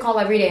my parents would call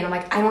every day and I'm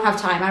like, I don't have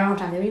time.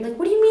 They'd be like,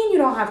 what do you mean you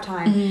don't have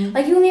time?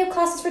 Like, you only have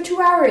classes for 2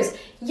 hours.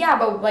 Yeah,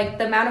 but like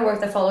the amount of work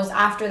that follows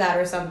after that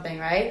or something,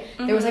 right?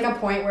 There was like a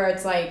point where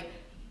it's like,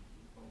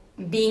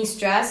 being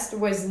stressed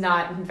was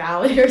not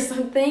valid or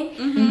something.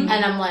 And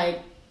I'm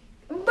like,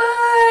 but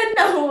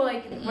no,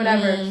 like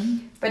whatever.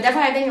 But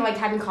definitely I think like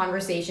having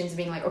conversations,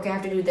 being like, okay, I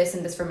have to do this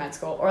and this for med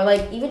school, or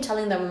like even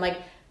telling them like,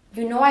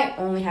 you know, I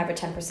only have a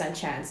 10%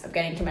 chance of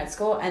getting to med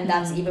school, and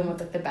that's even with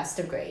like the best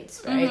of grades,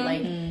 right?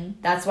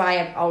 Like that's why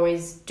I'm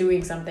always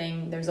doing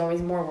something. There's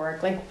always more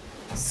work. Like,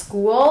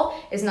 school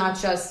is not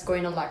just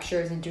going to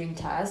lectures and doing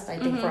tests. I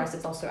think for us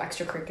it's also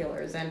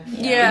extracurriculars and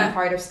being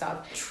part of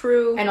stuff.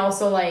 True. And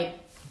also like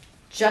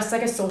just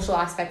like a social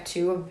aspect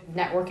too of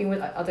networking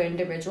with other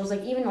individuals.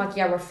 Like, even like,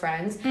 yeah, we're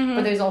friends,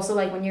 but there's also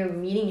like when you're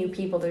meeting new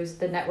people, there's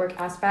the network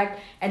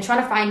aspect and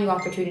trying to find new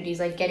opportunities,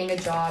 like getting a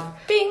job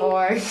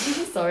or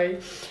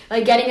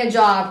like getting a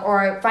job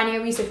or finding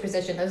a research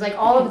position. There's like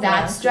all of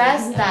that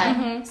stress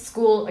that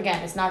school,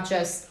 again, it's not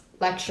just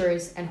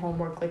lectures and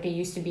homework like it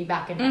used to be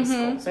back in high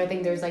school. So I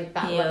think there's like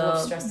that level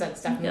of stress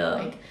that's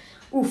definitely like,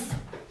 oof.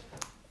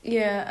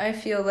 Yeah, I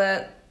feel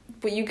that.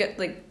 But you get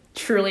like,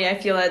 truly, I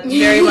feel that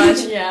very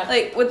much.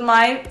 Like with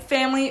my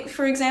family,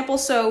 for example,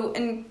 so,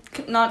 and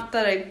not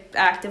that I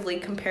actively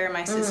compare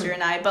my sister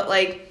and I, but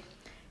like,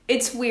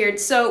 it's weird.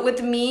 So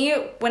with me,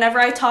 whenever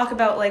I talk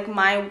about like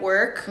my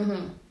work,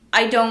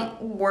 I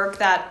don't work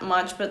that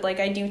much, but like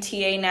I do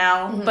TA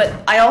now, but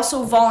I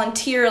also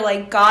volunteer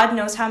like God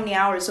knows how many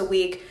hours a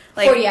week.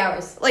 Like 40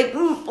 hours. Like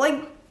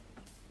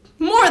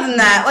more than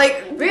that,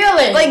 like,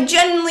 really, like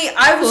genuinely,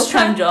 I was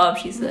full-time job,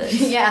 she said.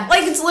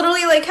 Like, it's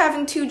literally like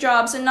having 2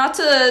 jobs, and not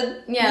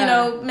to you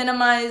know,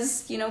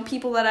 minimize, you know,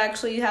 people that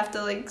actually have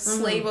to like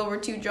slave over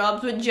 2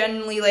 jobs, but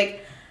genuinely,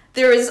 like,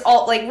 there is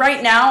all, like,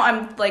 right now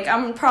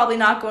I'm probably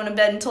not going to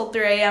bed until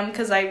 3 a.m.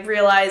 because I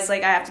realize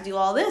like I have to do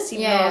all this,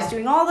 even though I was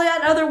doing all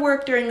that other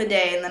work during the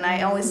day, and then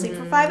I only sleep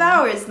for 5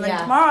 hours, and then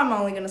tomorrow I'm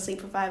only going to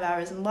sleep for 5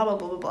 hours, and blah blah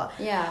blah blah blah.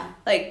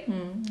 Like,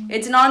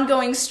 it's an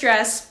ongoing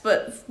stress,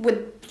 but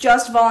with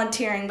just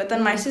volunteering. But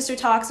then my sister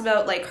talks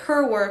about like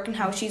her work and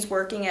how she's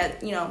working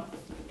at, you know,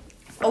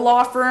 a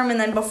law firm, and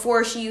then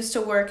before she used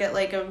to work at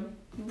like a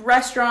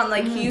restaurant,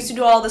 like you used to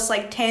do all this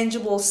like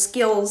tangible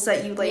skills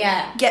that you like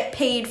get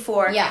paid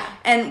for.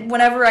 And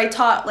whenever I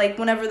taught, like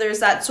whenever there's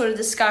that sort of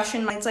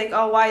discussion, it's like,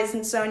 oh, why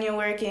isn't Sohnia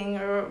working,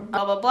 or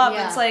blah blah blah.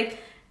 But it's like,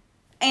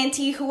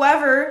 auntie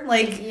whoever,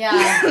 like,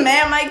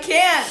 ma'am, I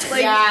can't.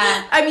 Like,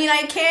 I mean,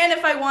 I can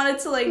if I wanted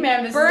to, like,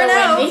 burn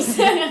out.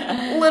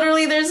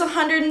 Literally, there's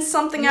 100 and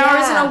something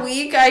hours in a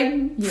week.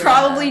 I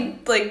probably,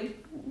 like,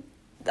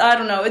 I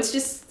don't know. It's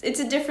just, it's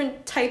a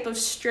different type of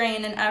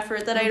strain and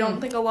effort that I don't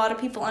think a lot of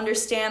people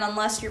understand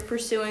unless you're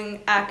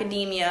pursuing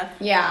academia.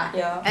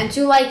 And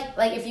to, like,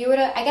 if you were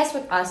to, I guess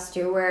with us,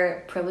 too,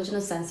 we're privileged in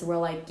the sense that we're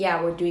like,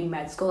 yeah, we're doing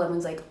med school.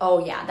 Everyone's like,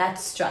 oh, yeah,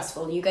 that's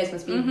stressful. You guys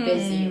must be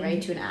busy,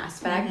 right, to an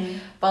aspect.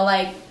 But,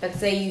 like, let's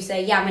say you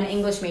say, yeah, I'm an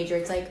English major.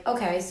 It's like,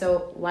 okay,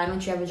 so why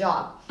don't you have a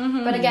job?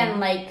 But again,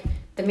 like,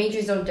 the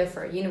majors don't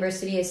differ.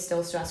 University is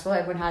still stressful.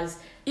 Everyone has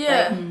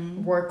like,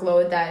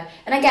 workload that,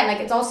 and again,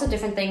 like, it's also a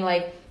different thing.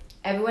 Like,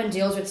 everyone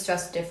deals with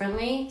stress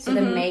differently, so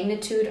the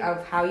magnitude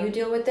of how you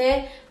deal with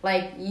it,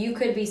 like, you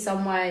could be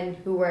someone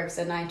who works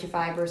a 9 to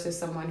 5 versus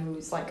someone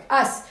who's like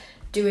us,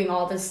 doing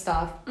all this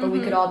stuff, but we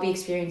could all be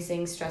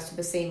experiencing stress to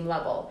the same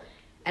level.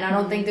 And I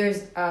don't think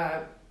there's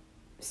a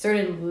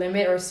certain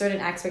limit or certain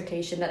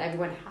expectation that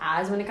everyone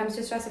has when it comes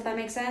to stress, if that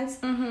makes sense.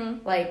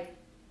 Like,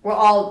 we're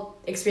all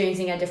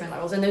experiencing at different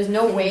levels, and there's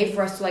no way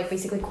for us to like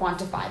basically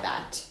quantify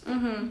that.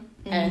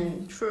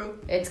 And True.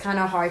 it's kind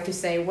of hard to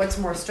say what's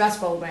more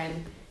stressful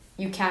when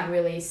you can't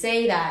really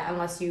say that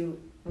unless you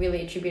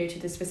really attribute it to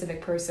the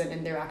specific person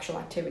and their actual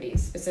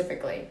activities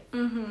specifically.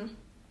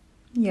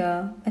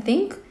 Yeah, I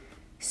think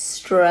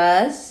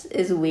stress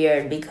is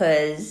weird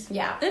because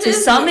Yeah. to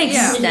some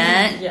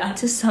extent, Yeah.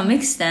 to some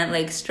extent,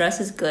 like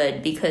stress is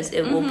good because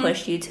it will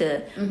push you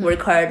to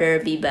work harder,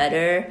 be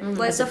better.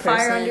 Lights as a a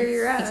fire person. under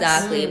your ass.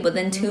 Exactly, but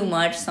then too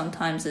much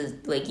sometimes is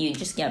like you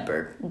just get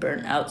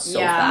burnt out so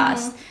Yeah.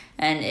 fast,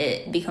 and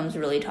it becomes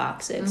really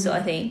toxic. So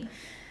I think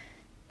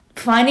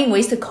finding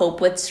ways to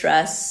cope with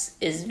stress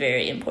is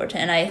very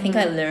important, and I think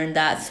I learned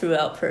that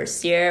throughout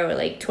first year, or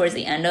like towards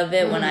the end of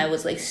it, when I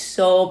was like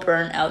so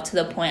burnt out to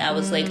the point I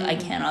was like, I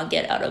cannot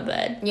get out of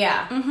bed.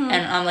 Yeah.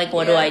 And I'm like,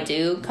 what do I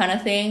do, kind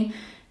of thing.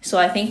 So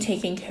I think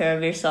taking care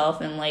of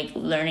yourself and like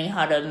learning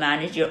how to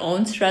manage your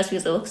own stress,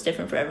 because it looks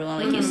different for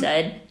everyone, like you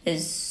said,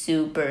 is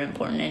super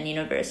important in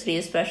university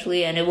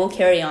especially, and it will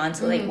carry on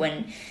to like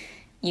when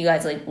you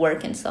guys like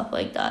work and stuff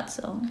like that.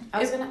 So I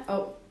was gonna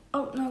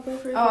Oh, no, go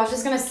for it. I was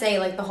just gonna say,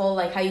 like, the whole,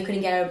 like, how you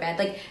couldn't get out of bed.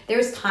 Like, there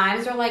was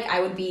times where, like, I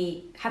would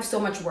have so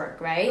much work,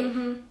 right?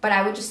 But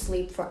I would just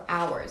sleep for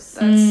hours,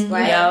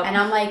 right? Yep. And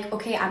I'm like,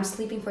 okay, I'm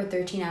sleeping for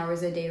 13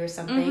 hours a day or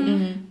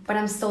something, but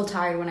I'm still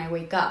tired when I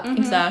wake up.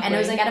 exactly. And it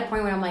was, like, at a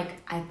point where I'm like,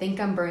 I think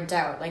I'm burnt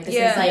out. Like, this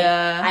Yeah. is, like,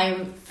 Yeah.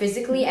 I'm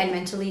physically and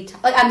mentally,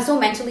 I'm so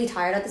mentally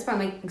tired at this point.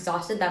 I'm, like,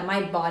 exhausted that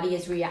my body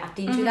is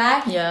reacting to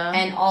that. Yeah.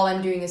 And all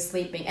I'm doing is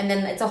sleeping. And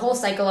then it's a whole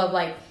cycle of,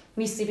 like,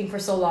 me sleeping for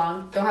so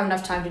long, don't have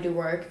enough time to do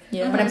work,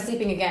 but I'm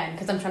sleeping again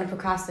because I'm trying to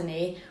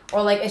procrastinate,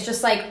 or like it's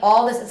just like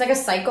all this, it's like a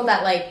cycle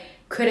that like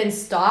couldn't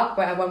stop,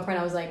 but at one point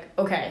I was like,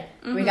 okay,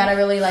 we gotta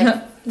really like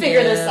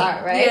figure this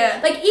out,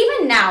 right? Like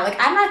even now, like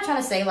I'm not trying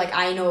to say like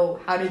I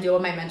know how to deal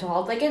with my mental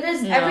health, like it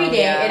is every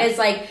day, it is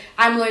like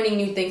I'm learning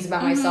new things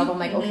about myself. I'm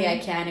like, okay, I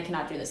can and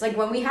cannot do this. Like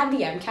when we had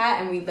the MCAT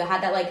and we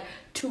had that like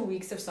 2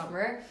 weeks of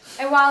summer,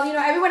 and while you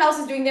know everyone else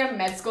is doing their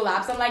med school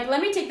apps, I'm like,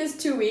 let me take this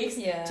 2 weeks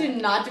to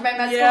not do my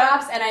med school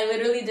apps, and I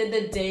literally did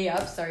the day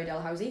up. Sorry,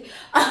 Dalhousie.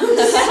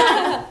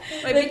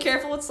 Wait, be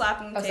careful with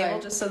slapping the table,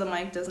 sorry. just so the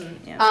mic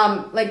doesn't.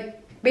 Like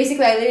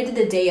basically I literally did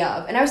the day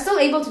of, and I was still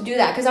able to do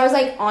that because I was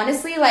like,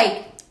 honestly,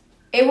 like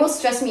it will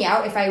stress me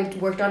out if I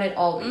worked on it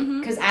all week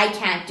because I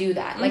can't do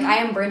that. Like I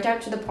am burnt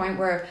out to the point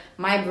where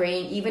my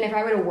brain, even if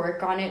I were to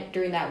work on it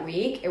during that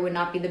week, it would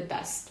not be the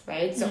best,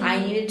 right? So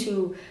I needed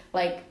to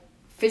like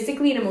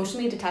physically and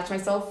emotionally detach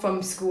myself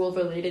from school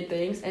related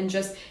things and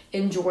just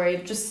enjoy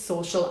just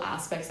social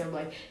aspects of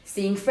like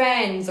seeing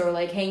friends or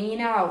like hanging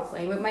out,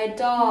 playing with my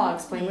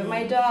dogs,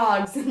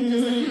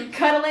 just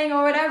cuddling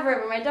or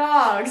whatever with my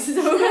dogs.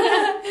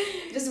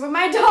 Just with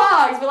my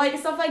dogs, but like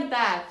stuff like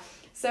that.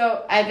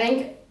 So I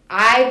think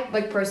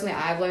personally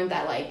I've learned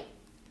that like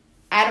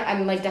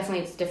I'm like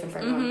definitely it's different for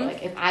everyone, but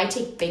like if I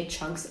take big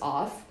chunks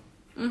off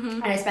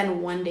and I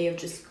spend one day of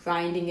just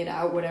grinding it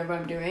out, whatever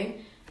I'm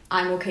doing,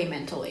 I'm okay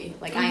mentally.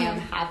 Like I am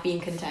happy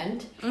and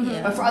content.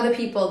 But for other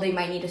people, they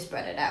might need to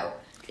spread it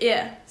out.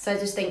 Yeah. So I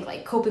just think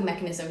like coping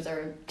mechanisms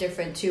are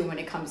different too when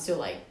it comes to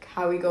like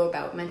how we go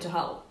about mental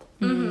health.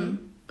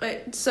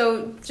 But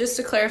so just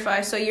to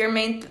clarify, so your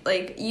main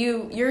like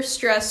your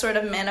stress sort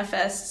of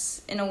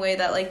manifests in a way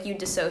that like you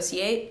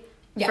dissociate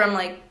from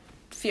like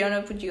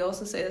Fiona. Would you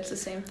also say that's the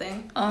same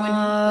thing?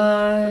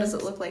 What does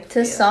it look like for to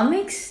you? some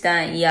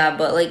extent, yeah,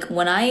 but like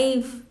when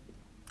I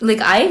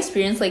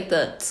experienced like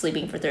the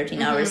sleeping for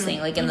 13 hours thing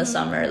like in the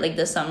summer, like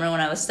the summer when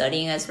I was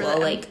studying as well,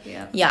 like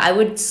I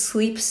would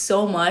sleep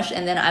so much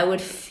and then I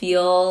would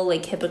feel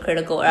like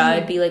hypocritical, or I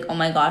would be like, oh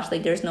my gosh,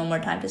 like there's no more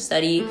time to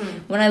study.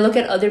 When I look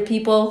at other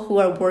people who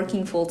are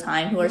working full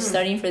time, who are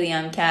studying for the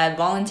MCAT,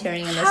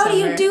 volunteering in the summer, how do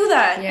you do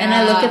that? and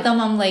I look at them,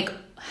 I'm like,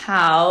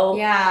 how?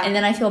 Yeah. And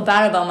then I feel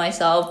bad about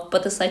myself,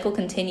 but the cycle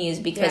continues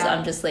because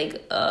I'm just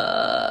like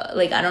I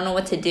don't know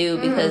what to do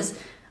because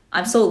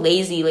I'm so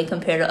lazy like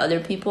compared to other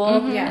people,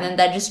 and then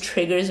that just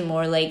triggers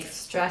more like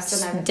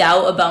Stress and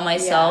doubt about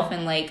myself,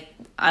 and like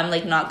I'm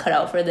like not cut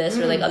out for this,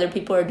 or like other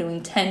people are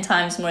doing 10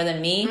 times more than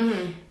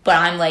me, but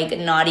I'm like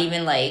not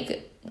even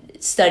like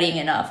studying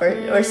enough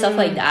or stuff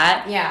like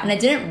that. And I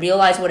didn't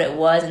realize what it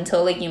was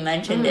until like you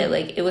mentioned it.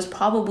 Like it was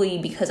probably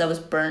because I was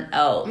burnt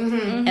out,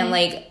 and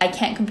like I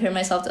can't compare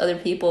myself to other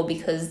people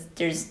because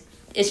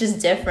it's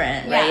just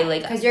different, right?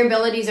 Like because your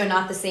abilities are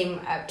not the same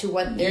to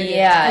what they're doing.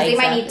 Yeah, Because they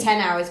might need 10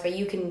 hours, but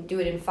you can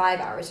do it in 5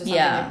 hours or something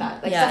like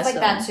that. Like stuff like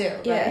that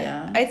too.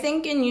 Yeah. I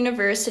think in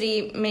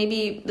university,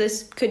 maybe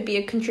this could be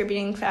a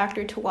contributing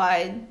factor to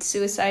why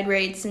suicide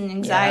rates and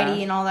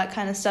anxiety and all that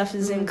kind of stuff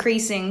is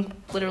increasing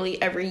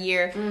literally every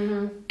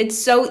year. It's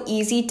so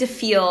easy to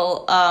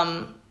feel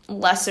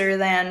lesser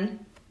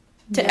than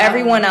to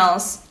everyone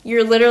else.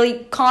 You're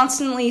literally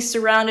constantly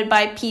surrounded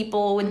by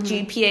people with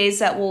GPAs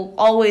that will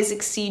always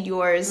exceed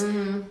yours.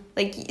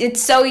 like,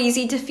 it's so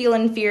easy to feel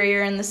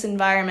inferior in this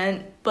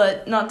environment,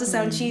 but not to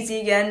sound cheesy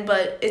again,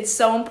 but it's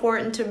so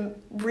important to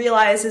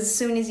realize as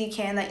soon as you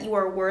can that you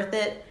are worth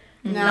it.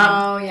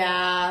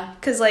 Yeah.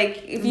 Because,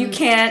 like, if you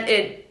can't,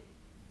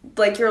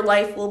 like, your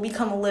life will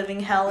become a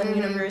living hell in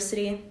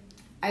university.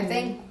 I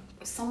think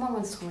someone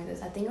once told me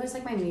this. I think it was,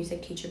 like, my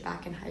music teacher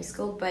back in high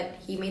school, but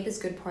he made this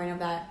good point of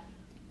that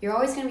you're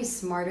always going to be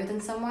smarter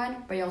than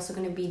someone, but you're also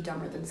going to be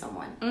dumber than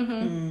someone.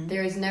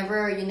 You're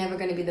never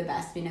going to be the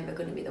best, you're never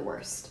going to be the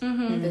worst.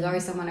 There's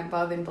always someone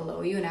above and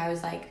below you, and I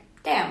was like,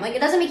 damn, like, it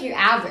doesn't make you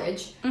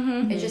average.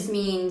 It just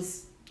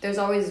means there's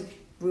always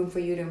room for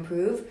you to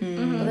improve,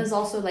 but there's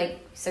also, like,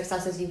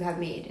 successes you have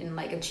made and,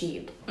 like,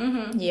 achieved.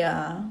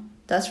 Yeah,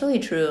 that's really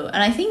true.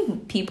 And I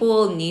think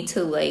people need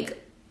to, like,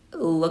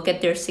 look at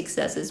their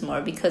successes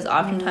more, because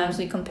oftentimes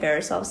we compare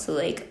ourselves to,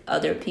 like,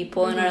 other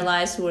people in our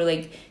lives who are,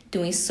 like,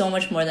 doing so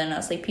much more than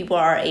us, like people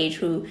our age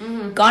who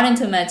got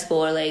into med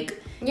school, or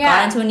like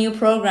got into a new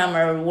program,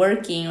 or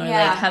working, or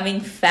like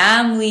having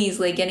families,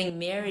 like getting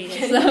married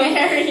and stuff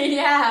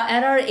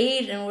at our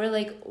age, and we're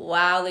like,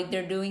 wow, like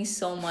they're doing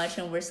so much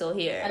and we're still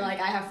here. And like,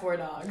 I have 4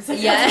 dogs. Well,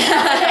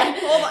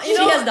 she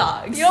has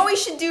dogs. You know what we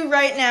should do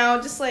right now,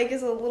 just like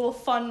as a little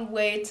fun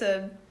way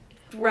to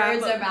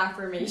words of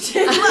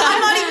affirmation.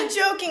 I'm not even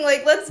joking.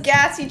 Like, let's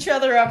gas each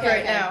other up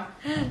now.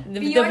 The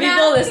people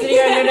listening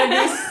are gonna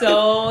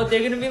be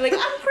they're gonna be like,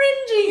 I'm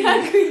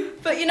cringing.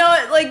 But you know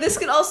what? Like, this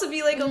could also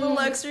be like a little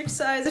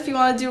exercise if you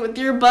want to do it with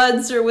your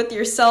buds or with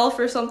yourself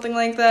or something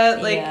like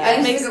that. Like,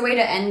 it makes a way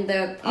to end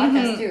the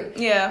podcast too.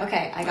 Yeah.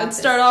 Okay, Let's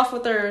start off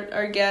with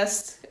our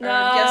guest,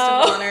 our guest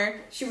of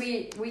honor. Should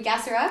we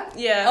gas her up?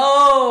 Yeah.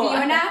 Oh,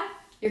 Fiona,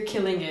 you're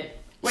killing it.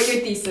 What's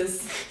your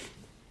thesis?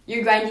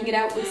 You're grinding it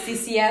out with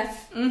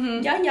CCF.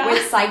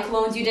 With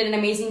cyclones. You did an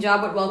amazing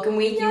job with Welcome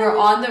Week. You were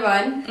on the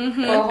run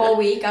for a whole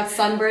week. Got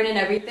sunburned and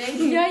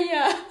everything.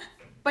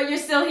 But you're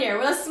still here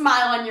with a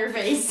smile on your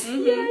face.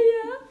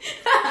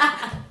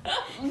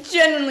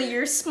 Genuinely,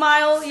 your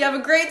smile. You have a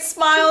great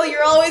smile.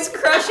 You're always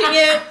crushing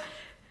it.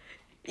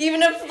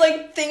 Even if,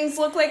 like, things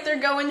look like they're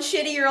going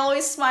shitty, you're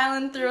always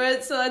smiling through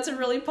it. So that's a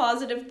really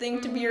positive thing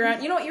to be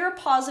around. You know what? You're a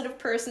positive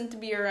person to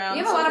be around.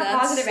 You have a lot of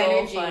positive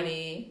energy.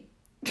 Funny.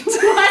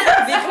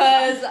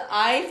 Because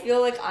I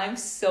feel like I'm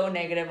so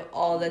negative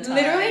all the time.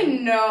 Literally,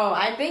 no.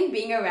 I think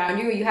being around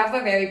you have a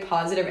very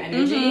positive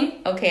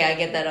energy. Okay, I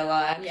get that a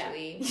lot,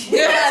 actually.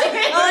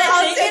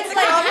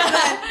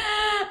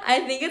 I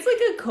think it's like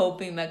a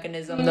coping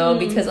mechanism, though,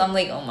 because I'm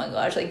like, oh my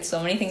gosh, like,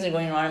 so many things are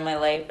going on in my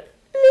life.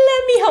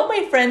 Let me help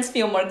my friends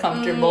feel more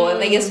comfortable. And,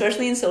 like,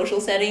 especially in social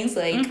settings,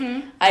 like,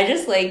 I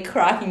just like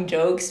cracking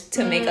jokes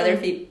to make other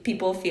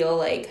people feel,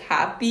 like,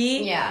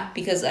 happy. Yeah.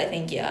 Because I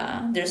think,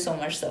 there's so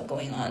much stuff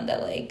going on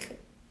that,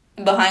 like,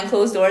 behind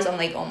closed doors, I'm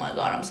like, oh my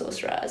god, I'm so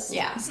stressed.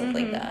 Yeah. Stuff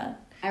like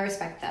that. I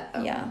respect that,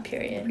 though. Yeah,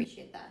 period. I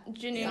appreciate that.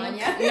 Jaanuni.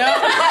 Sohnia?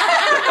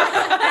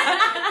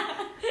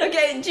 No.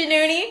 Okay,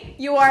 Jaanuni,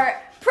 you are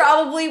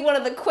probably one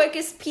of the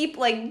quickest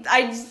people. Like,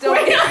 I just don't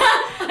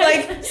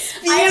like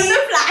speed. I am the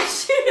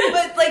Flash.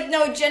 But like,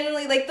 no,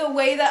 genuinely, like the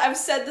way that I've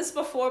said this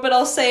before, but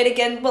I'll say it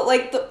again. But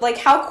like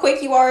how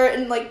quick you are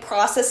in like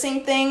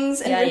processing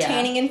things and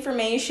retaining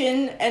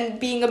information and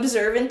being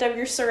observant of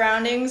your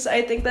surroundings.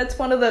 I think that's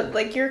one of the,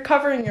 like, you're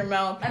covering your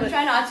mouth. I'm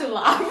trying not to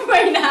laugh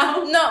right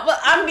now. No, but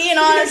I'm being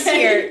honest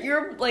here.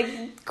 You're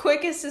like,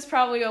 quickest is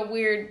probably a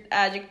weird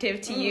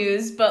adjective to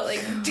use, but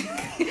like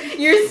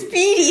you're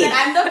speedy. And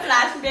I'm the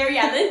Flash, Barry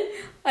Allen.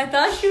 I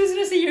thought she was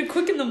gonna say you're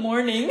quick in the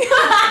morning.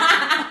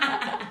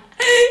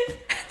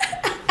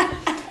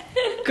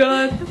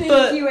 God,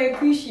 thank you. I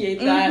appreciate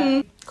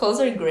that. Clothes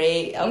are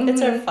great.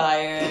 Outfits are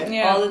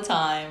fire all the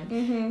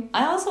time.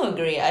 I also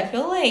agree. I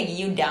feel like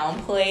you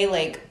downplay,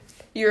 like,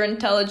 your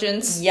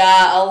intelligence.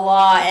 Yeah, a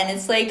lot, and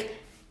it's like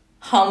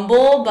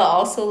humble, but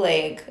also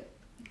like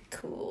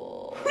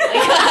cool.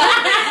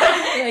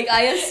 Like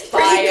I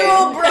aspire. Pretty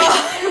cool, bro.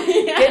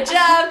 Good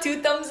job.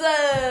 2 thumbs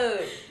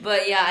up.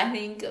 But yeah, I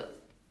think.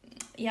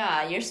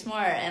 Yeah, you're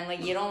smart, and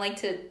like you don't like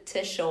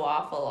to show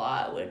off a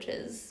lot, which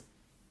is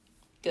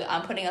good.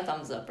 I'm putting a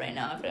thumbs up right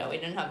now. I forgot we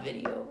didn't have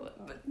video,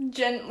 but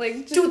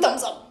 2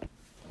 thumbs up.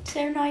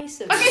 They're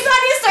nice. Okay,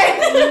 Sohnia, start.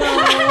 No,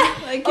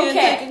 I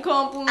can't take a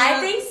compliment.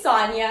 I think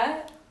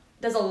Sohnia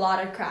does a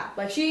lot of crap.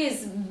 Like, she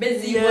is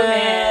busy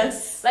woman.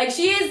 Like,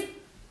 she is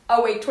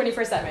awake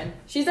 24/7.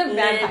 She's a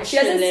vampire. She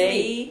doesn't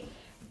sleep.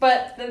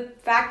 But the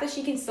fact that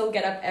she can still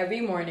get up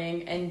every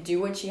morning and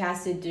do what she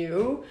has to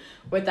do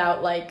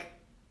without, like,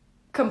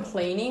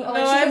 complaining. No,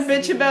 I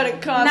bitch about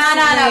it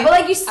constantly. Nah. But,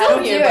 like, you still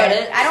do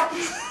it. I don't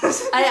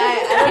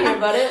hear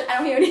about it. I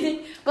don't hear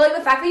anything. But, like,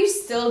 the fact that you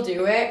still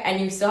do it and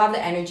you still have the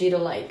energy to,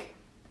 like,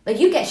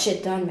 you get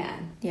shit done,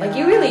 man. Yeah. Like,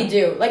 you really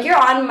do. Like, you're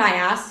on my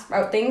ass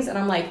about things, and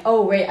I'm like,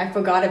 oh, wait, I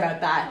forgot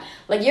about that.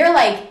 Like, you're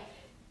like,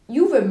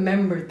 you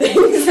remember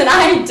things, and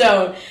I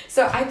don't.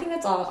 So, I think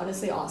that's all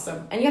honestly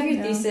awesome. And you have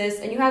your thesis,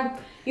 and you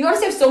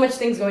honestly have so much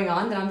things going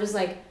on that I'm just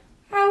like,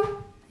 how?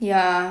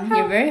 Yeah,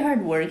 you're very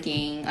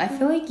hardworking. I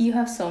feel like you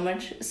have so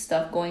much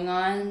stuff going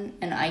on,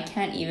 and I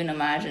can't even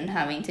imagine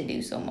having to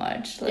do so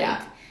much. Like,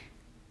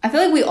 I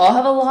feel like we all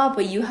have a lot,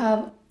 but you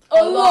have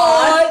A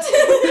lot.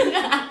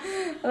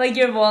 like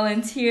you're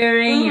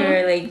volunteering,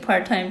 you're like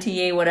part-time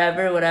TA,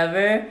 whatever.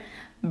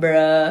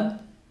 Bruh,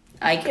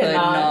 I could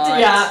not.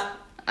 Yeah.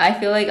 I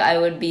feel like I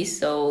would be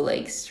so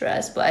like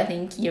stressed, but I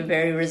think you're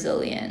very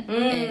resilient.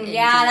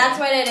 Yeah, that's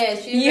what it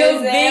is. She's You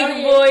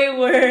big boy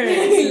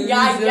words.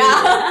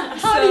 yeah.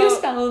 How do you So-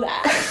 spell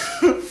that?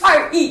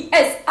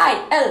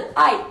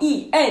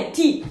 RESILIENT.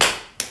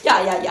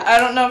 Yeah. I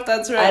don't know if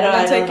that's right. I'm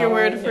gonna take your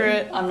word for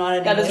it. I'm not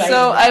an That is English.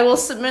 So I will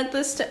submit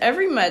this to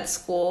every med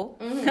school.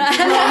 No, I'm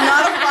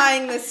not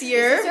applying this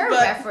year, This is our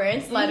but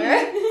reference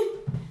letter.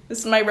 this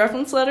is my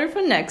reference letter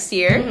for next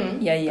year.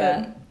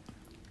 Yeah.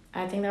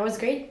 I think that was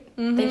great.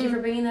 Thank you for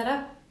bringing that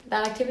up.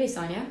 That activity,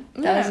 Sohnia.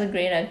 That was a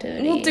great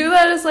activity. We'll do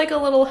that as like a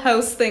little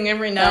house thing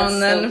every now That's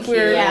and then. so If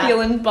we're cute. Yeah.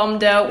 feeling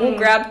bummed out, we'll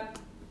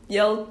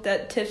yell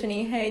at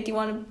Tiffany, "Hey, do you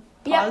want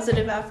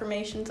positive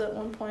affirmations at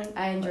one point?"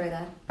 I enjoy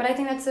that. But I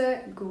think that's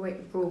a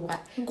great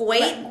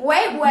Great.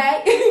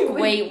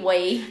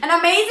 Wait. an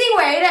amazing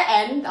way to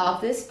end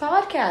off this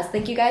podcast.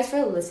 Thank you guys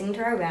for listening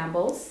to our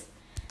rambles.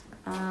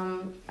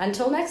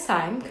 Until next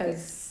time,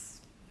 because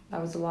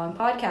that was a long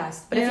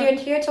podcast. But if you're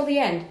here till the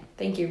end,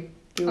 thank you.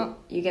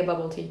 You get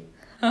bubble tea.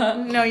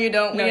 No, you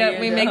don't. No,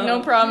 we you make no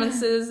don't.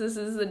 promises. This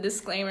is the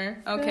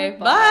disclaimer. Okay,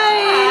 bye.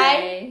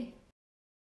 Bye.